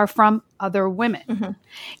get are from other women. Mm-hmm.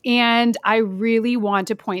 And I really want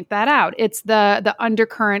to point that out. It's the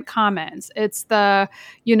undercurrent comments. It's the,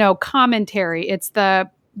 you know, commentary. It's the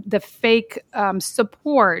fake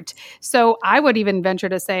support. So I would even venture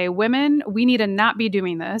to say, women, we need to not be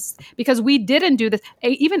doing this because we didn't do this.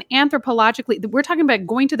 Even anthropologically, we're talking about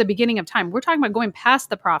going to the beginning of time. We're talking about going past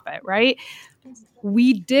the prophet, right?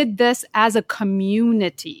 We did this as a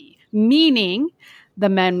community, meaning the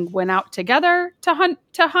men went out together to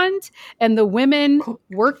hunt, and the women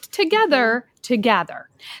worked together to gather.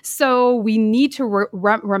 So we need to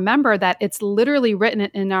remember that it's literally written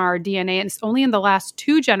in our DNA, and it's only in the last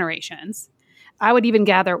 2 generations, I would even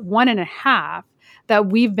gather 1.5, that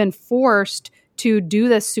we've been forced to do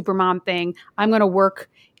this supermom thing. I'm going to work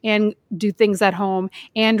and do things at home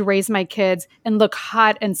and raise my kids and look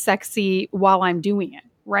hot and sexy while I'm doing it.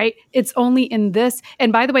 Right? It's only in this.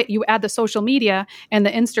 And by the way, you add the social media and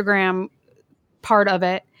the Instagram part of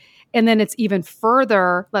it, and then it's even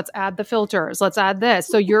further. Let's add the filters. Let's add this.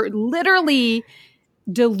 So you're literally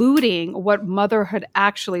diluting what motherhood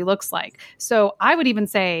actually looks like. So I would even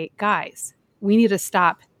say, guys, we need to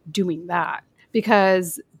stop doing that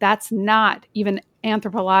because that's not even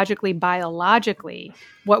anthropologically, biologically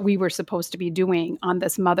what we were supposed to be doing on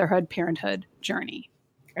this motherhood, parenthood journey.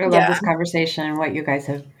 I love this conversation and what you guys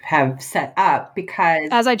have set up because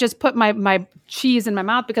as I just put my cheese in my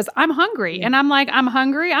mouth because I'm hungry and I'm like, I'm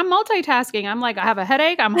hungry. I'm multitasking. I'm like, I have a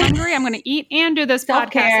headache. I'm hungry. I'm going to eat and do this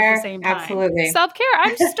podcast at the same time. Absolutely. Self-care.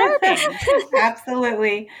 I'm starving.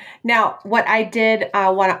 Absolutely. Now, what I did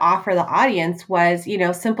want to offer the audience was, you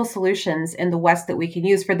know, simple solutions in the West that we can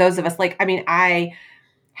use for those of us. Like, I mean, I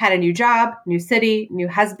had a new job, new city, new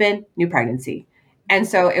husband, new pregnancy. And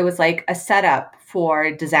so it was like a setup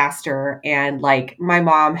for disaster. And like my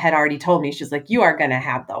mom had already told me, she's like, you are going to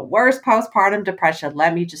have the worst postpartum depression.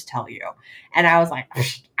 Let me just tell you. And I was like,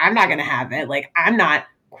 I'm not going to have it. Like, I'm not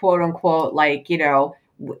quote unquote, like, you know,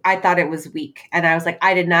 I thought it was weak. And I was like,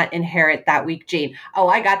 I did not inherit that weak gene. Oh,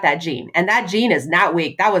 I got that gene. And that gene is not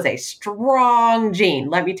weak. That was a strong gene.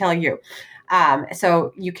 Let me tell you.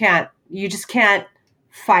 So you just can't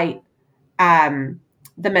fight the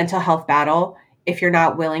mental health battle if you're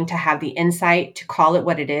not willing to have the insight to call it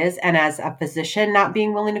what it is. And as a physician, not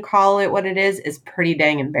being willing to call it what it is pretty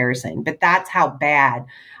dang embarrassing. But that's how bad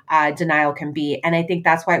denial can be. And I think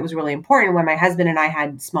that's why it was really important when my husband and I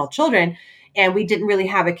had small children and we didn't really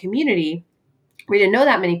have a community. We didn't know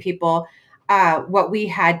that many people. What we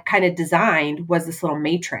had kind of designed was this little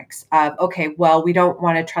matrix of, okay, well, we don't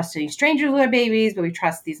want to trust any strangers with our babies, but we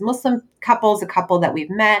trust these Muslim couples, a couple that we've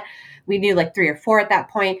met. We knew like 3 or 4 at that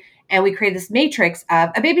point. And we created this matrix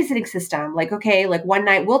of a babysitting system. Like, okay, like one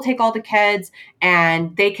night we'll take all the kids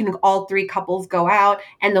and they can, all 3 couples go out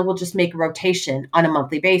and then we'll just make a rotation on a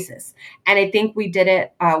monthly basis. And I think we did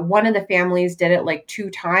it. One of the families did it like 2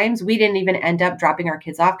 times. We didn't even end up dropping our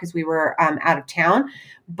kids off because we were out of town,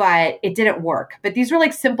 but it didn't work. But these were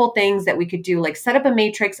like simple things that we could do, like set up a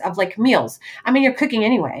matrix of like meals. I mean, you're cooking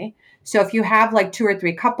anyway. So if you have like 2 or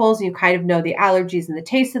 3 couples and you kind of know the allergies and the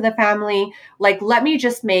taste of the family, like let me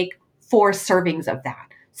just make 4 servings of that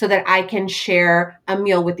so that I can share a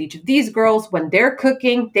meal with each of these girls. When they're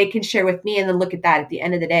cooking, they can share with me. And then look at that at the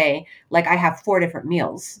end of the day, like I have 4 different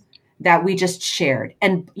meals that we just shared.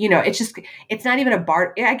 And, it's not even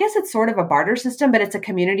I guess it's sort of a barter system, but it's a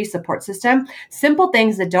community support system. Simple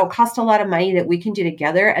things that don't cost a lot of money that we can do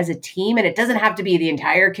together as a team. And it doesn't have to be the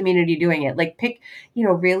entire community doing it. Like pick,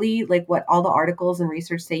 really like what all the articles and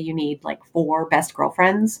research say you need, like 4 best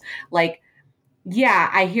girlfriends. Like, yeah,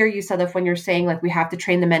 I hear you, Sadaf, when you're saying like we have to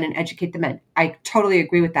train the men and educate the men. I totally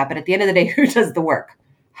agree with that. But at the end of the day, who does the work?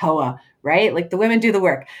 Hoa, right? Like the women do the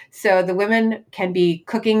work. So the women can be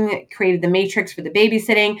cooking, created the matrix for the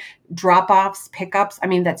babysitting, drop-offs, pickups. I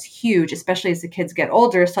mean, that's huge, especially as the kids get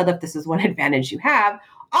older. Sadaf, this is one advantage you have.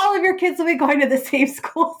 All of your kids will be going to the same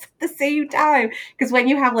schools at the same time. Because when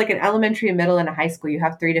you have like an elementary, a middle, and a high school, you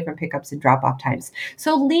have 3 different pickups and drop-off times.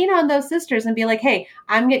 So lean on those sisters and be like, hey,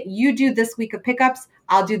 you do this week of pickups.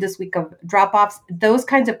 I'll do this week of drop-offs. Those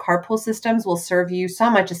kinds of carpool systems will serve you so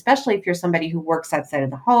much, especially if you're somebody who works outside of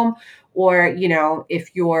the home, or,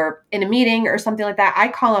 if you're in a meeting or something like that. I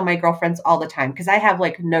call on my girlfriends all the time because I have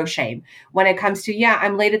like no shame when it comes to,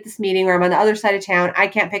 I'm late at this meeting or I'm on the other side of town. I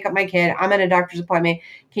can't pick up my kid. I'm at a doctor's appointment.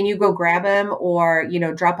 Can you go grab him or,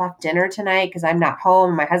 drop off dinner tonight because I'm not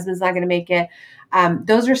home. My husband's not going to make it.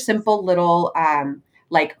 Those are simple little,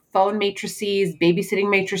 like phone matrices, babysitting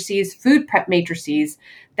matrices, food prep matrices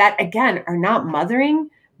that, again, are not mothering,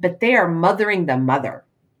 but they are mothering the mother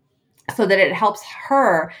so that it helps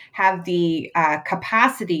her have the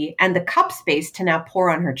capacity and the cup space to now pour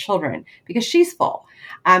on her children because she's full.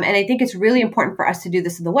 And I think it's really important for us to do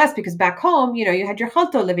this in the West because back home, you had your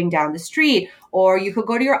hanto living down the street, or you could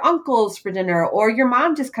go to your uncle's for dinner, or your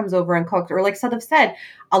mom just comes over and cooks. Or like Sadaf said,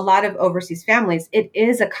 a lot of overseas families, it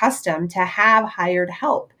is accustomed to have hired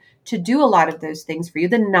help to do a lot of those things for you,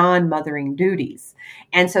 the non-mothering duties.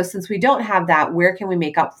 And so since we don't have that, where can we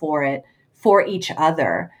make up for it for each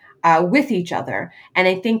other, with each other? And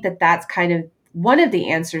I think that that's kind of one of the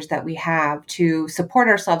answers that we have to support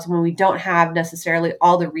ourselves when we don't have necessarily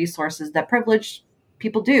all the resources that privileged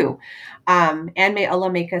people do. And may Allah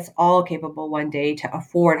make us all capable one day to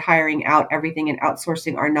afford hiring out everything and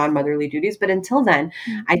outsourcing our non-motherly duties. But until then,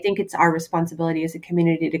 I think it's our responsibility as a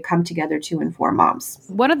community to come together to inform moms.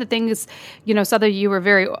 One of the things, Sada, you were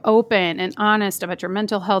very open and honest about your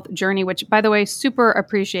mental health journey, which, by the way, super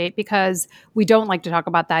appreciate because we don't like to talk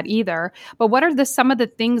about that either. But what are some of the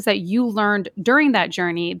things that you learned during that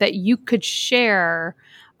journey that you could share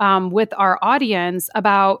with our audience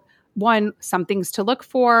about, one, some things to look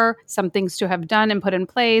for, some things to have done and put in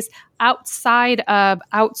place outside of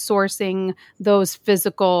outsourcing those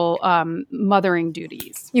physical mothering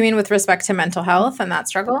duties? You mean with respect to mental health and that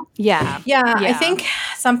struggle? Yeah. I think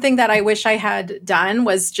something that I wish I had done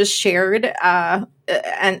was just shared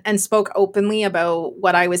and spoke openly about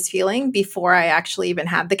what I was feeling before I actually even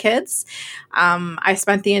had the kids. I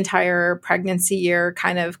spent the entire pregnancy year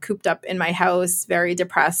kind of cooped up in my house, very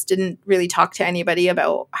depressed, didn't really talk to anybody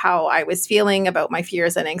about how I was feeling, about my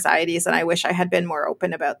fears and anxieties. And I wish I had been more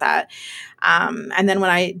open about that. And then when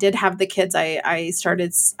I did have the kids, I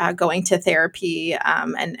started going to therapy,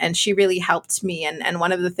 and she really helped me. And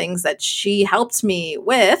one of the things that she helped me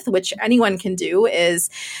with, which anyone can do, is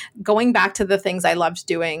going back to the things I loved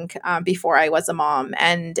doing before I was a mom.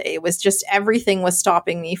 And it was just everything was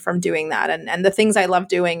stopping me from doing that. And the things I love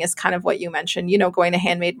doing is kind of what you mentioned, going to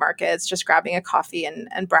handmade markets, just grabbing a coffee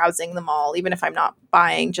and browsing the mall, even if I'm not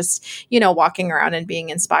buying, just, walking around and being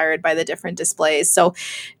inspired by the different displays. So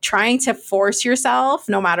trying to force yourself,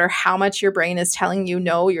 no matter how much your brain is telling you,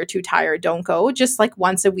 no, you're too tired, don't go, just like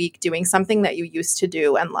once a week doing something that you used to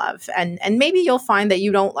do and love. And maybe you'll find that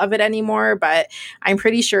you don't love it anymore, but I'm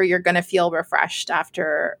pretty sure you're going to feel refreshed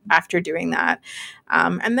after doing that.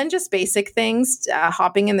 And then just basic things,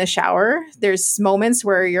 hopping in the shower. There's moments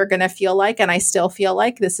where you're going to feel like, and I still feel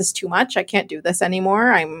like, this is too much. I can't do this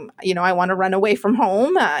anymore. I want to run away from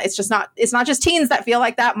home. It's not just teens that feel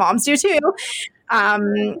like that. Moms do too.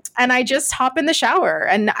 And I just hop in the shower,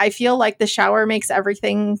 and I feel like the shower makes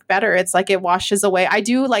everything better. It's like it washes away. I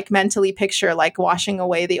do like mentally picture like washing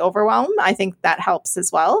away the overwhelm. I think that helps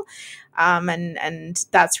as well. And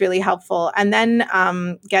that's really helpful. And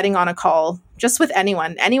then getting on a call just with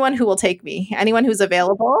anyone who will take me, anyone who's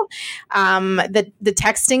available. The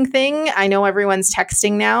texting thing, I know everyone's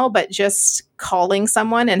texting now, but just calling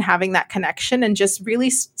someone and having that connection and just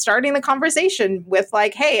really starting the conversation with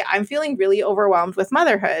like, hey, I'm feeling really overwhelmed with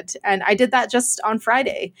motherhood. And I did that just on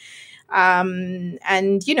Friday.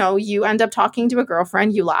 And you end up talking to a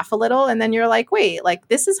girlfriend, you laugh a little, and then you're like, wait, like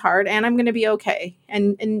this is hard and I'm going to be okay.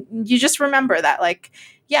 And you just remember that, like,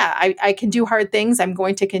 I can do hard things. I'm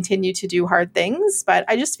going to continue to do hard things, but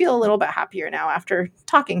I just feel a little bit happier now after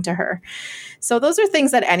talking to her. So those are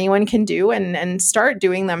things that anyone can do, and start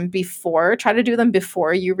doing them try to do them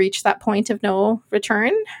before you reach that point of no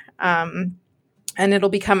return. And it'll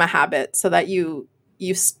become a habit so that you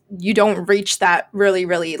don't reach that really,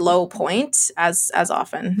 really low point as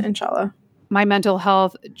often, inshallah. My mental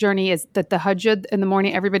health journey is that the tahajjud in the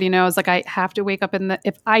morning, everybody knows, like, I have to wake up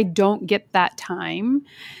if I don't get that time,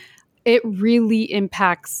 it really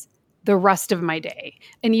impacts the rest of my day.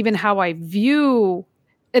 And even how I view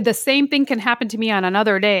the same thing can happen to me on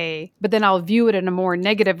another day, but then I'll view it in a more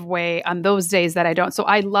negative way on those days that I don't. So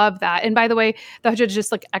I love that. And by the way, the tahajjud is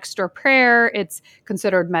just like extra prayer. It's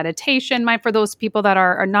considered meditation. For those people that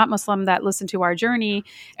are not Muslim that listen to our journey.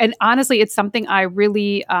 And honestly, it's something I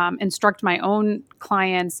really instruct my own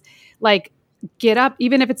clients, like, get up,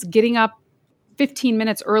 even if it's getting up 15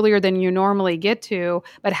 minutes earlier than you normally get to,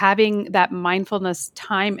 but having that mindfulness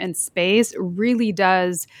time and space really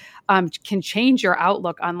does can change your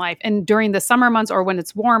outlook on life. And during the summer months, or when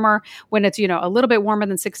it's warmer, when it's, a little bit warmer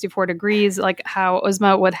than 64 degrees, like how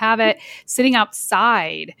Uzma would have it, sitting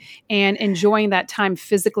outside and enjoying that time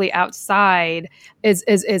physically outside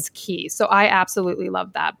is key. So I absolutely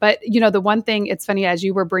love that. But, the one thing, it's funny, as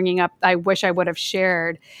you were bringing up, I wish I would have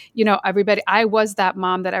shared, everybody, I was that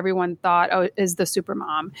mom that everyone thought, is the super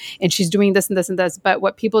mom, and she's doing this and this and this. But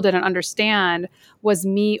what people didn't understand was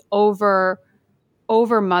me over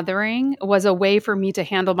mothering was a way for me to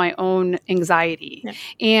handle my own anxiety. Yeah.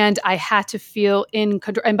 And I had to feel in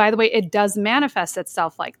control. And by the way, it does manifest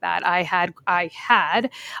itself like that. I had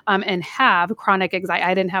and have chronic anxiety.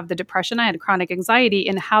 I didn't have the depression. I had chronic anxiety,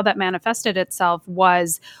 and how that manifested itself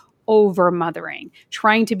was over mothering,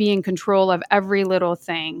 trying to be in control of every little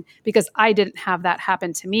thing, because I didn't have that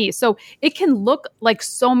happen to me. So it can look like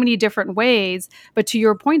so many different ways. But to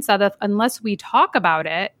your point, Sadaf, unless we talk about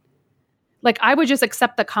it, like, I would just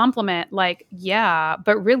accept the compliment, like, yeah,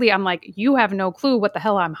 but really I'm like, you have no clue what the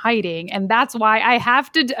hell I'm hiding. And that's why I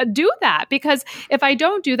have to do that, because if I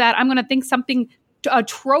don't do that, I'm going to think something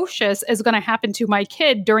atrocious is going to happen to my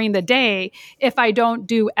kid during the day if I don't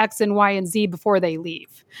do X and Y and Z before they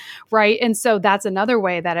leave. Right. And so that's another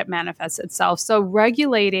way that it manifests itself. So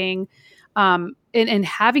regulating and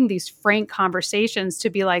having these frank conversations to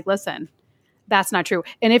be like, listen, that's not true.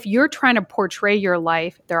 And if you're trying to portray your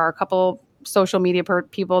life, there are a couple social media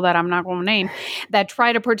people that I'm not going to name that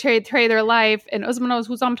try to portray their life, and Uzma knows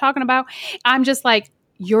who I'm talking about. I'm just like,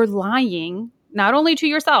 you're lying, not only to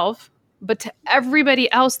yourself, but to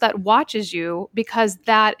everybody else that watches you, because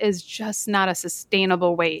that is just not a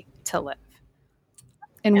sustainable way to live.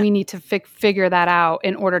 And we need to figure that out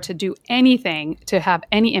in order to do anything to have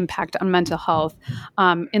any impact on mental health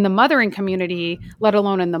in the mothering community, let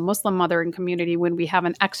alone in the Muslim mothering community, when we have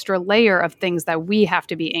an extra layer of things that we have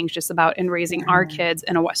to be anxious about in raising our kids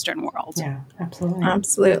in a Western world. Yeah, absolutely.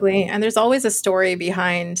 Absolutely. And there's always a story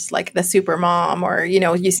behind, like, the super mom, or, you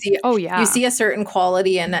see, you see a certain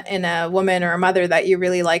quality in a woman or a mother that you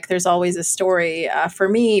really like. There's always a story. For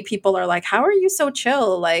me, people are like, how are you so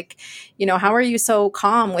chill? Like, how are you so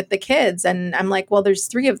calm with the kids? And I'm like, well, there's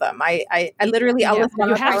 3 of them. I literally,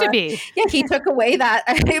 you have to be. Yeah, he took away that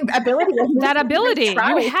ability. That ability.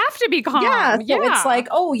 You have to be calm. Yeah, so it's like,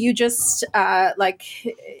 oh, you just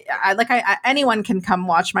anyone can come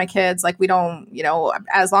watch my kids. Like, we don't,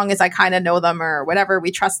 as long as I kind of know them or whatever,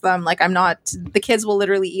 we trust them. Like, the kids will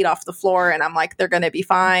literally eat off the floor, and I'm like, they're going to be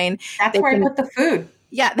fine. That's where I put the food.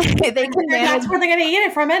 Yeah, they can manage. That's where they're going to eat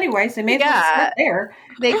it from anyway. So maybe it's there.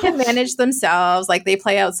 They can manage themselves. Like, they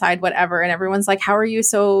play outside, whatever. And everyone's like, how are you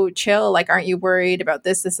so chill? Like, aren't you worried about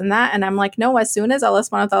this, and that? And I'm like, no, as soon as Allah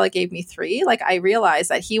subhanahu wa ta'ala gave me 3, like, I realized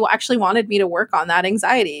that he actually wanted me to work on that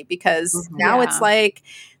anxiety, because now it's like,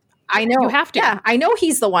 I know you have to. Yeah, I know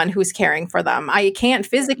he's the one who's caring for them. I can't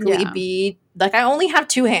physically be like, I only have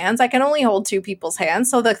 2 hands. I can only hold 2 people's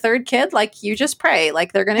hands. So the third kid, like, you just pray,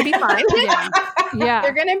 like, they're going to be fine. Yeah,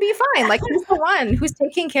 they're going to be fine. Like, he's the one who's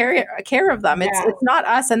taking care of them. It's not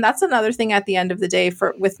us. And that's another thing at the end of the day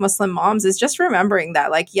with Muslim moms, is just remembering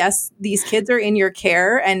that, like, yes, these kids are in your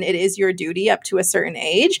care and it is your duty up to a certain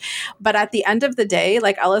age. But at the end of the day,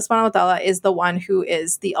 like, Allah subhanahu wa ta'ala is the one who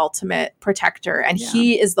is the ultimate protector, and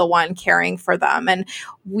he is the one caring for them. And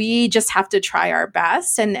we just have to try our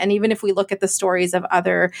best. And even if we look at the stories of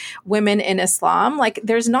other women in Islam, like,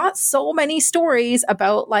 there's not so many stories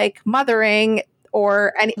about, like, mothering,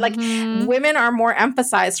 or any, like, women are more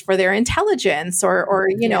emphasized for their intelligence or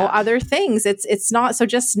other things. It's not, so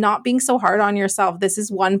just not being so hard on yourself. This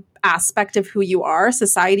is one aspect of who you are.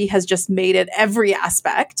 Society has just made it every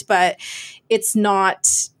aspect, but it's not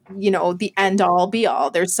the end all be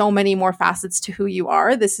all. There's so many more facets to who you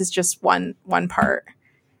are. This is just one part.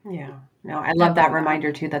 Yeah. No, I love that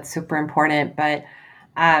reminder too. That's super important. But,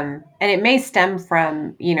 and it may stem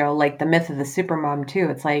from, like the myth of the supermom too.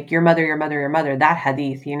 It's like your mother, that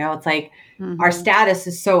hadith, it's like our status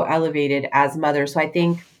is so elevated as mothers. So I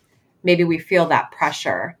think maybe we feel that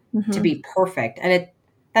pressure to be perfect. And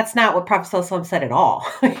that's not what Prophet ﷺ said at all.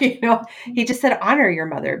 He just said, honor your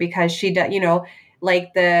mother because she does,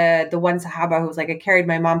 like the one Sahaba who was like, I carried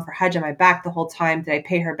my mom for Hajj on my back the whole time. Did I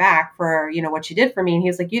pay her back for, what she did for me? And he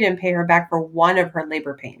was like, you didn't pay her back for one of her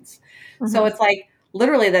labor pains. So it's like,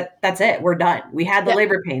 literally that's it. We're done. We had the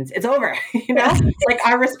labor pains. It's over. Like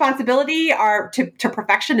our responsibility to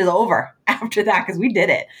perfection is over after that because we did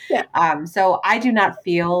it. Yeah. So I do not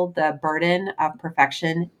feel the burden of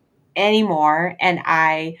perfection anymore. And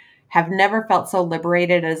I have never felt so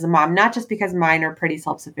liberated as a mom, not just because mine are pretty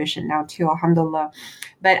self-sufficient now too, alhamdulillah,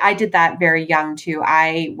 but I did that very young too.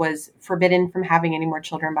 I was forbidden from having any more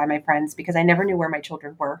children by my friends because I never knew where my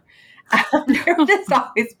children were. They were just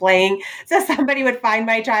always playing. So somebody would find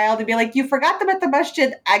my child and be like, you forgot them at the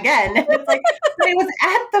masjid again. And it's like, but it was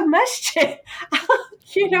at the masjid.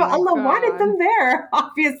 Allah wanted them there,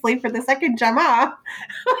 obviously, for the second Jama'ah.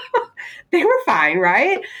 They were fine,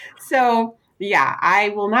 right? So yeah, I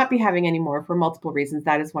will not be having any more for multiple reasons.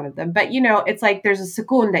 That is one of them. But, it's like there's a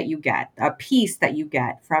sukoon that you get, a peace that you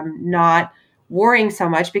get from not worrying so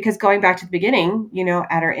much because going back to the beginning,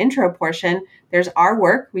 at our intro portion, there's our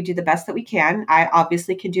work. We do the best that we can. I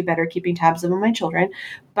obviously can do better keeping tabs on my children,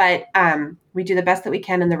 but we do the best that we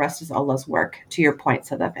can. And the rest is Allah's work, to your point,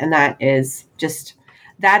 Sadaf. And that is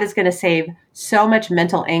going to save so much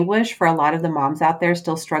mental anguish for a lot of the moms out there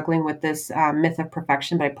still struggling with this myth of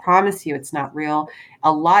perfection. But I promise you it's not real.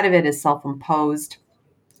 A lot of it is self-imposed.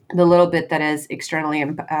 The little bit that is externally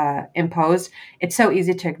imposed, it's so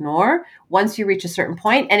easy to ignore once you reach a certain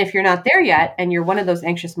point. And if you're not there yet and you're one of those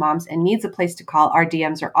anxious moms and needs a place to call, our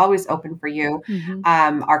DMs are always open for you.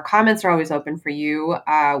 Our comments are always open for you.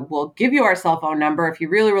 We'll give you our cell phone number if you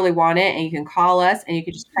really, really want it. And you can call us and you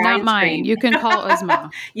can just cry Not mine. Scream. You can call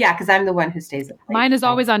Uzma. Yeah, because I'm the one who stays up late. Mine is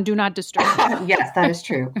always on Do Not Disturb. Yes, that is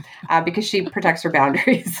true. Because she protects her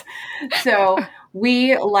boundaries. So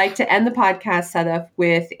we like to end the podcast setup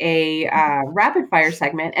with a rapid fire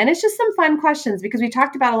segment. And it's just some fun questions because we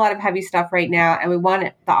talked about a lot of heavy stuff right now and we want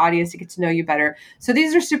the audience to get to know you better. So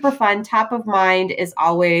these are super fun. Top of mind is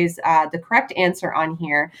always the correct answer on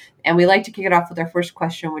here. And we like to kick it off with our first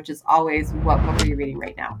question, which is always, what book are you reading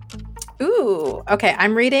right now? Ooh, okay.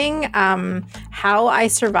 I'm reading How I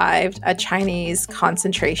Survived a Chinese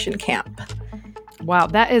Concentration Camp. Wow,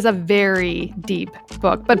 that is a very deep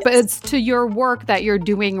book, but it's to your work that you're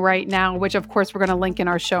doing right now, which of course we're going to link in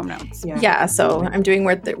our show notes. Yeah, so I'm doing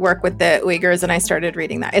work with the Uyghurs and I started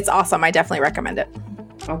reading that. It's awesome. I definitely recommend it.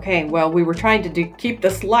 Okay, well, we were trying to keep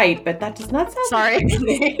this light, but that does not sound Sorry.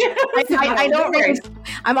 I don't read.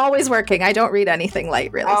 I'm always working. I don't read anything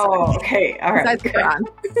light, really. Oh, okay. All right. That's Quran.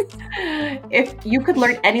 If you could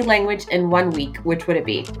learn any language in 1 week, which would it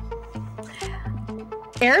be?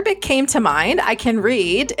 Arabic came to mind. I can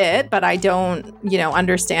read it, but I don't,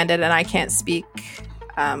 understand it, and I can't speak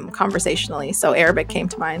conversationally. So Arabic came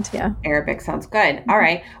to mind. Yeah. Arabic sounds good. All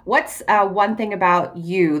right. What's one thing about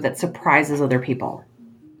you that surprises other people?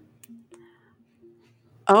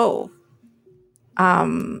 Oh,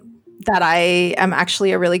 that I am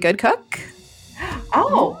actually a really good cook.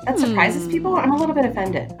 Oh, that surprises people? I'm a little bit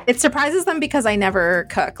offended. It surprises them because I never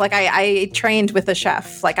cook. Like I trained with a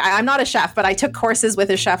chef. Like I'm not a chef, but I took courses with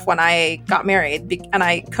a chef when I got married and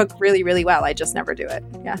I cook really, really well. I just never do it.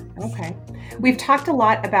 Yeah. Okay. We've talked a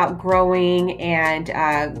lot about growing and,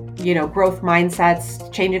 growth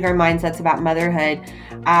mindsets, changing our mindsets about motherhood.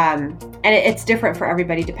 And it's different for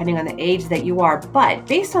everybody depending on the age that you are. But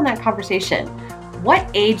based on that conversation, what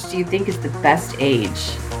age do you think is the best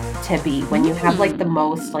age to be when you have the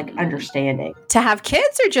most understanding? To have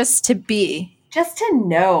kids or just to be? Just to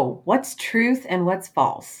know what's truth and what's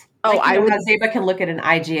false. Zeba can look at an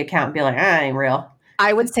IG account and be like, I ain't real.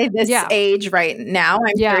 I would say this age right now,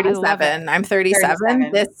 I'm 37. I'm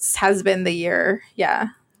 37. This has been the year. Yeah.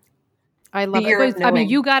 I love it. I mean,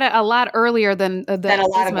 you got it a lot earlier than a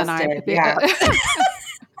lot of us did. Yeah.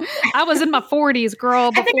 I was in my 40s,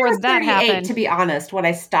 girl, before that happened. To be honest, when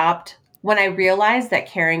I realized that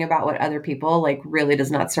caring about what other people really does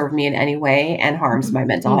not serve me in any way and harms my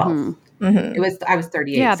mental health. Mm-hmm. I was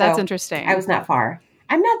 38. Yeah, that's interesting. I was not far.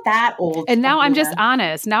 I'm not that old. And now I'm just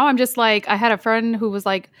honest. Now I'm just I had a friend who was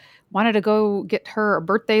like, wanted to go get her a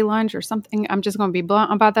birthday lunch or something. I'm just going to be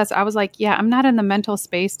blunt about that. So I was like, yeah, I'm not in the mental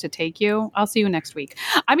space to take you. I'll see you next week.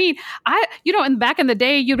 I mean, and back in the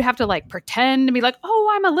day, you'd have to like pretend to be like,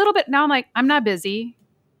 oh, I'm a little bit. Now I'm like, I'm not busy.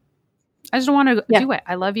 I just don't want to do it.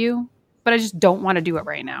 I love you, but I just don't want to do it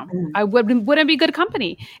right now. I wouldn't be good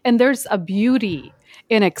company. And there's a beauty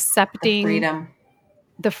in accepting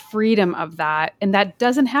the freedom of that. And that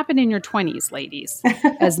doesn't happen in your 20s, ladies,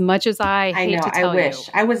 as much as I hate to tell you. I wish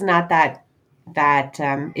I was not that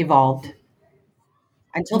evolved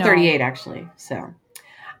until 38, actually. So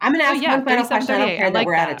I'm going to ask one final question. I don't care that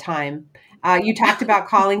we're out of time. You talked about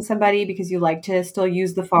calling somebody because you like to still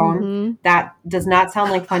use the phone. Mm-hmm. That does not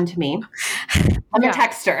sound like fun to me. I'm a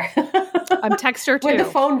texter. I'm texter too. When the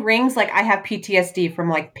phone rings, like I have PTSD from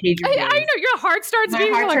like pager days. I know your heart starts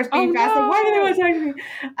beating. My heart starts beating fast. Like, why do they want to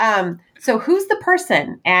talk to me? So who's the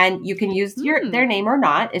person? And you can use their name or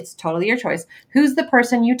not. It's totally your choice. Who's the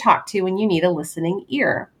person you talk to when you need a listening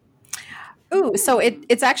ear? Ooh, so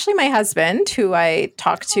it's actually my husband who I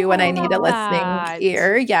talk to when I need a listening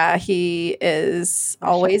ear. Yeah, he is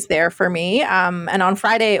always there for me. And on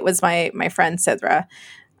Friday, it was my friend Sidra.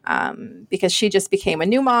 Because she just became a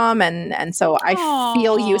new mom and so I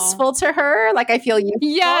feel useful to her. Like I feel useful.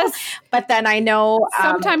 Yes. But then I know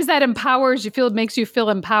sometimes that empowers you, makes you feel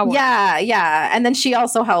empowered. Yeah. Yeah. And then she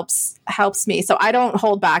also helps me. So I don't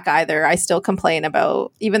hold back either. I still complain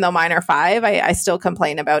about, even though mine are 5, I still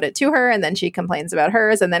complain about it to her and then she complains about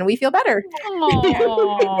hers and then we feel better.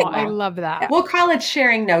 I love that. We'll call it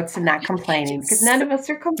sharing notes and not complaining because none of us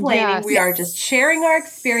are complaining. Yes. We are just sharing our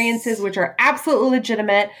experiences, which are absolutely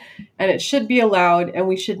legitimate. And it should be allowed, and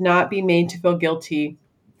we should not be made to feel guilty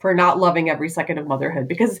for not loving every second of motherhood.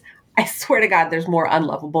 Because I swear to God, there's more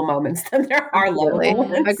unlovable moments than there are lovable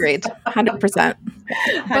moments. Agreed, 100%.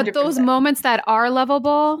 But those moments that are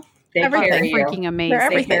lovable, everything freaking amazing. They're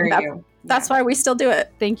everything. That's why we still do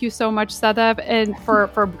it. Thank you so much, Sadab, and for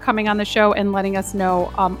coming on the show and letting us know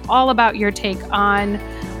all about your take on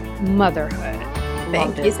motherhood.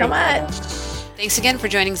 Thank you so much. Thanks again for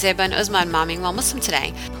joining Zeba and Uzma on Momming While Muslim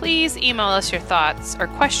today. Please email us your thoughts or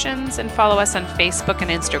questions and follow us on Facebook and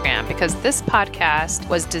Instagram because this podcast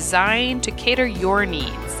was designed to cater your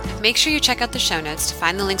needs. Make sure you check out the show notes to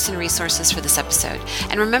find the links and resources for this episode.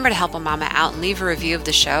 And remember to help a mama out and leave a review of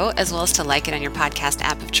the show as well as to like it on your podcast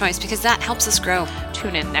app of choice because that helps us grow.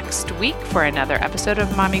 Tune in next week for another episode of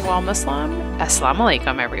Momming While Muslim. Assalamu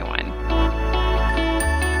alaikum, everyone.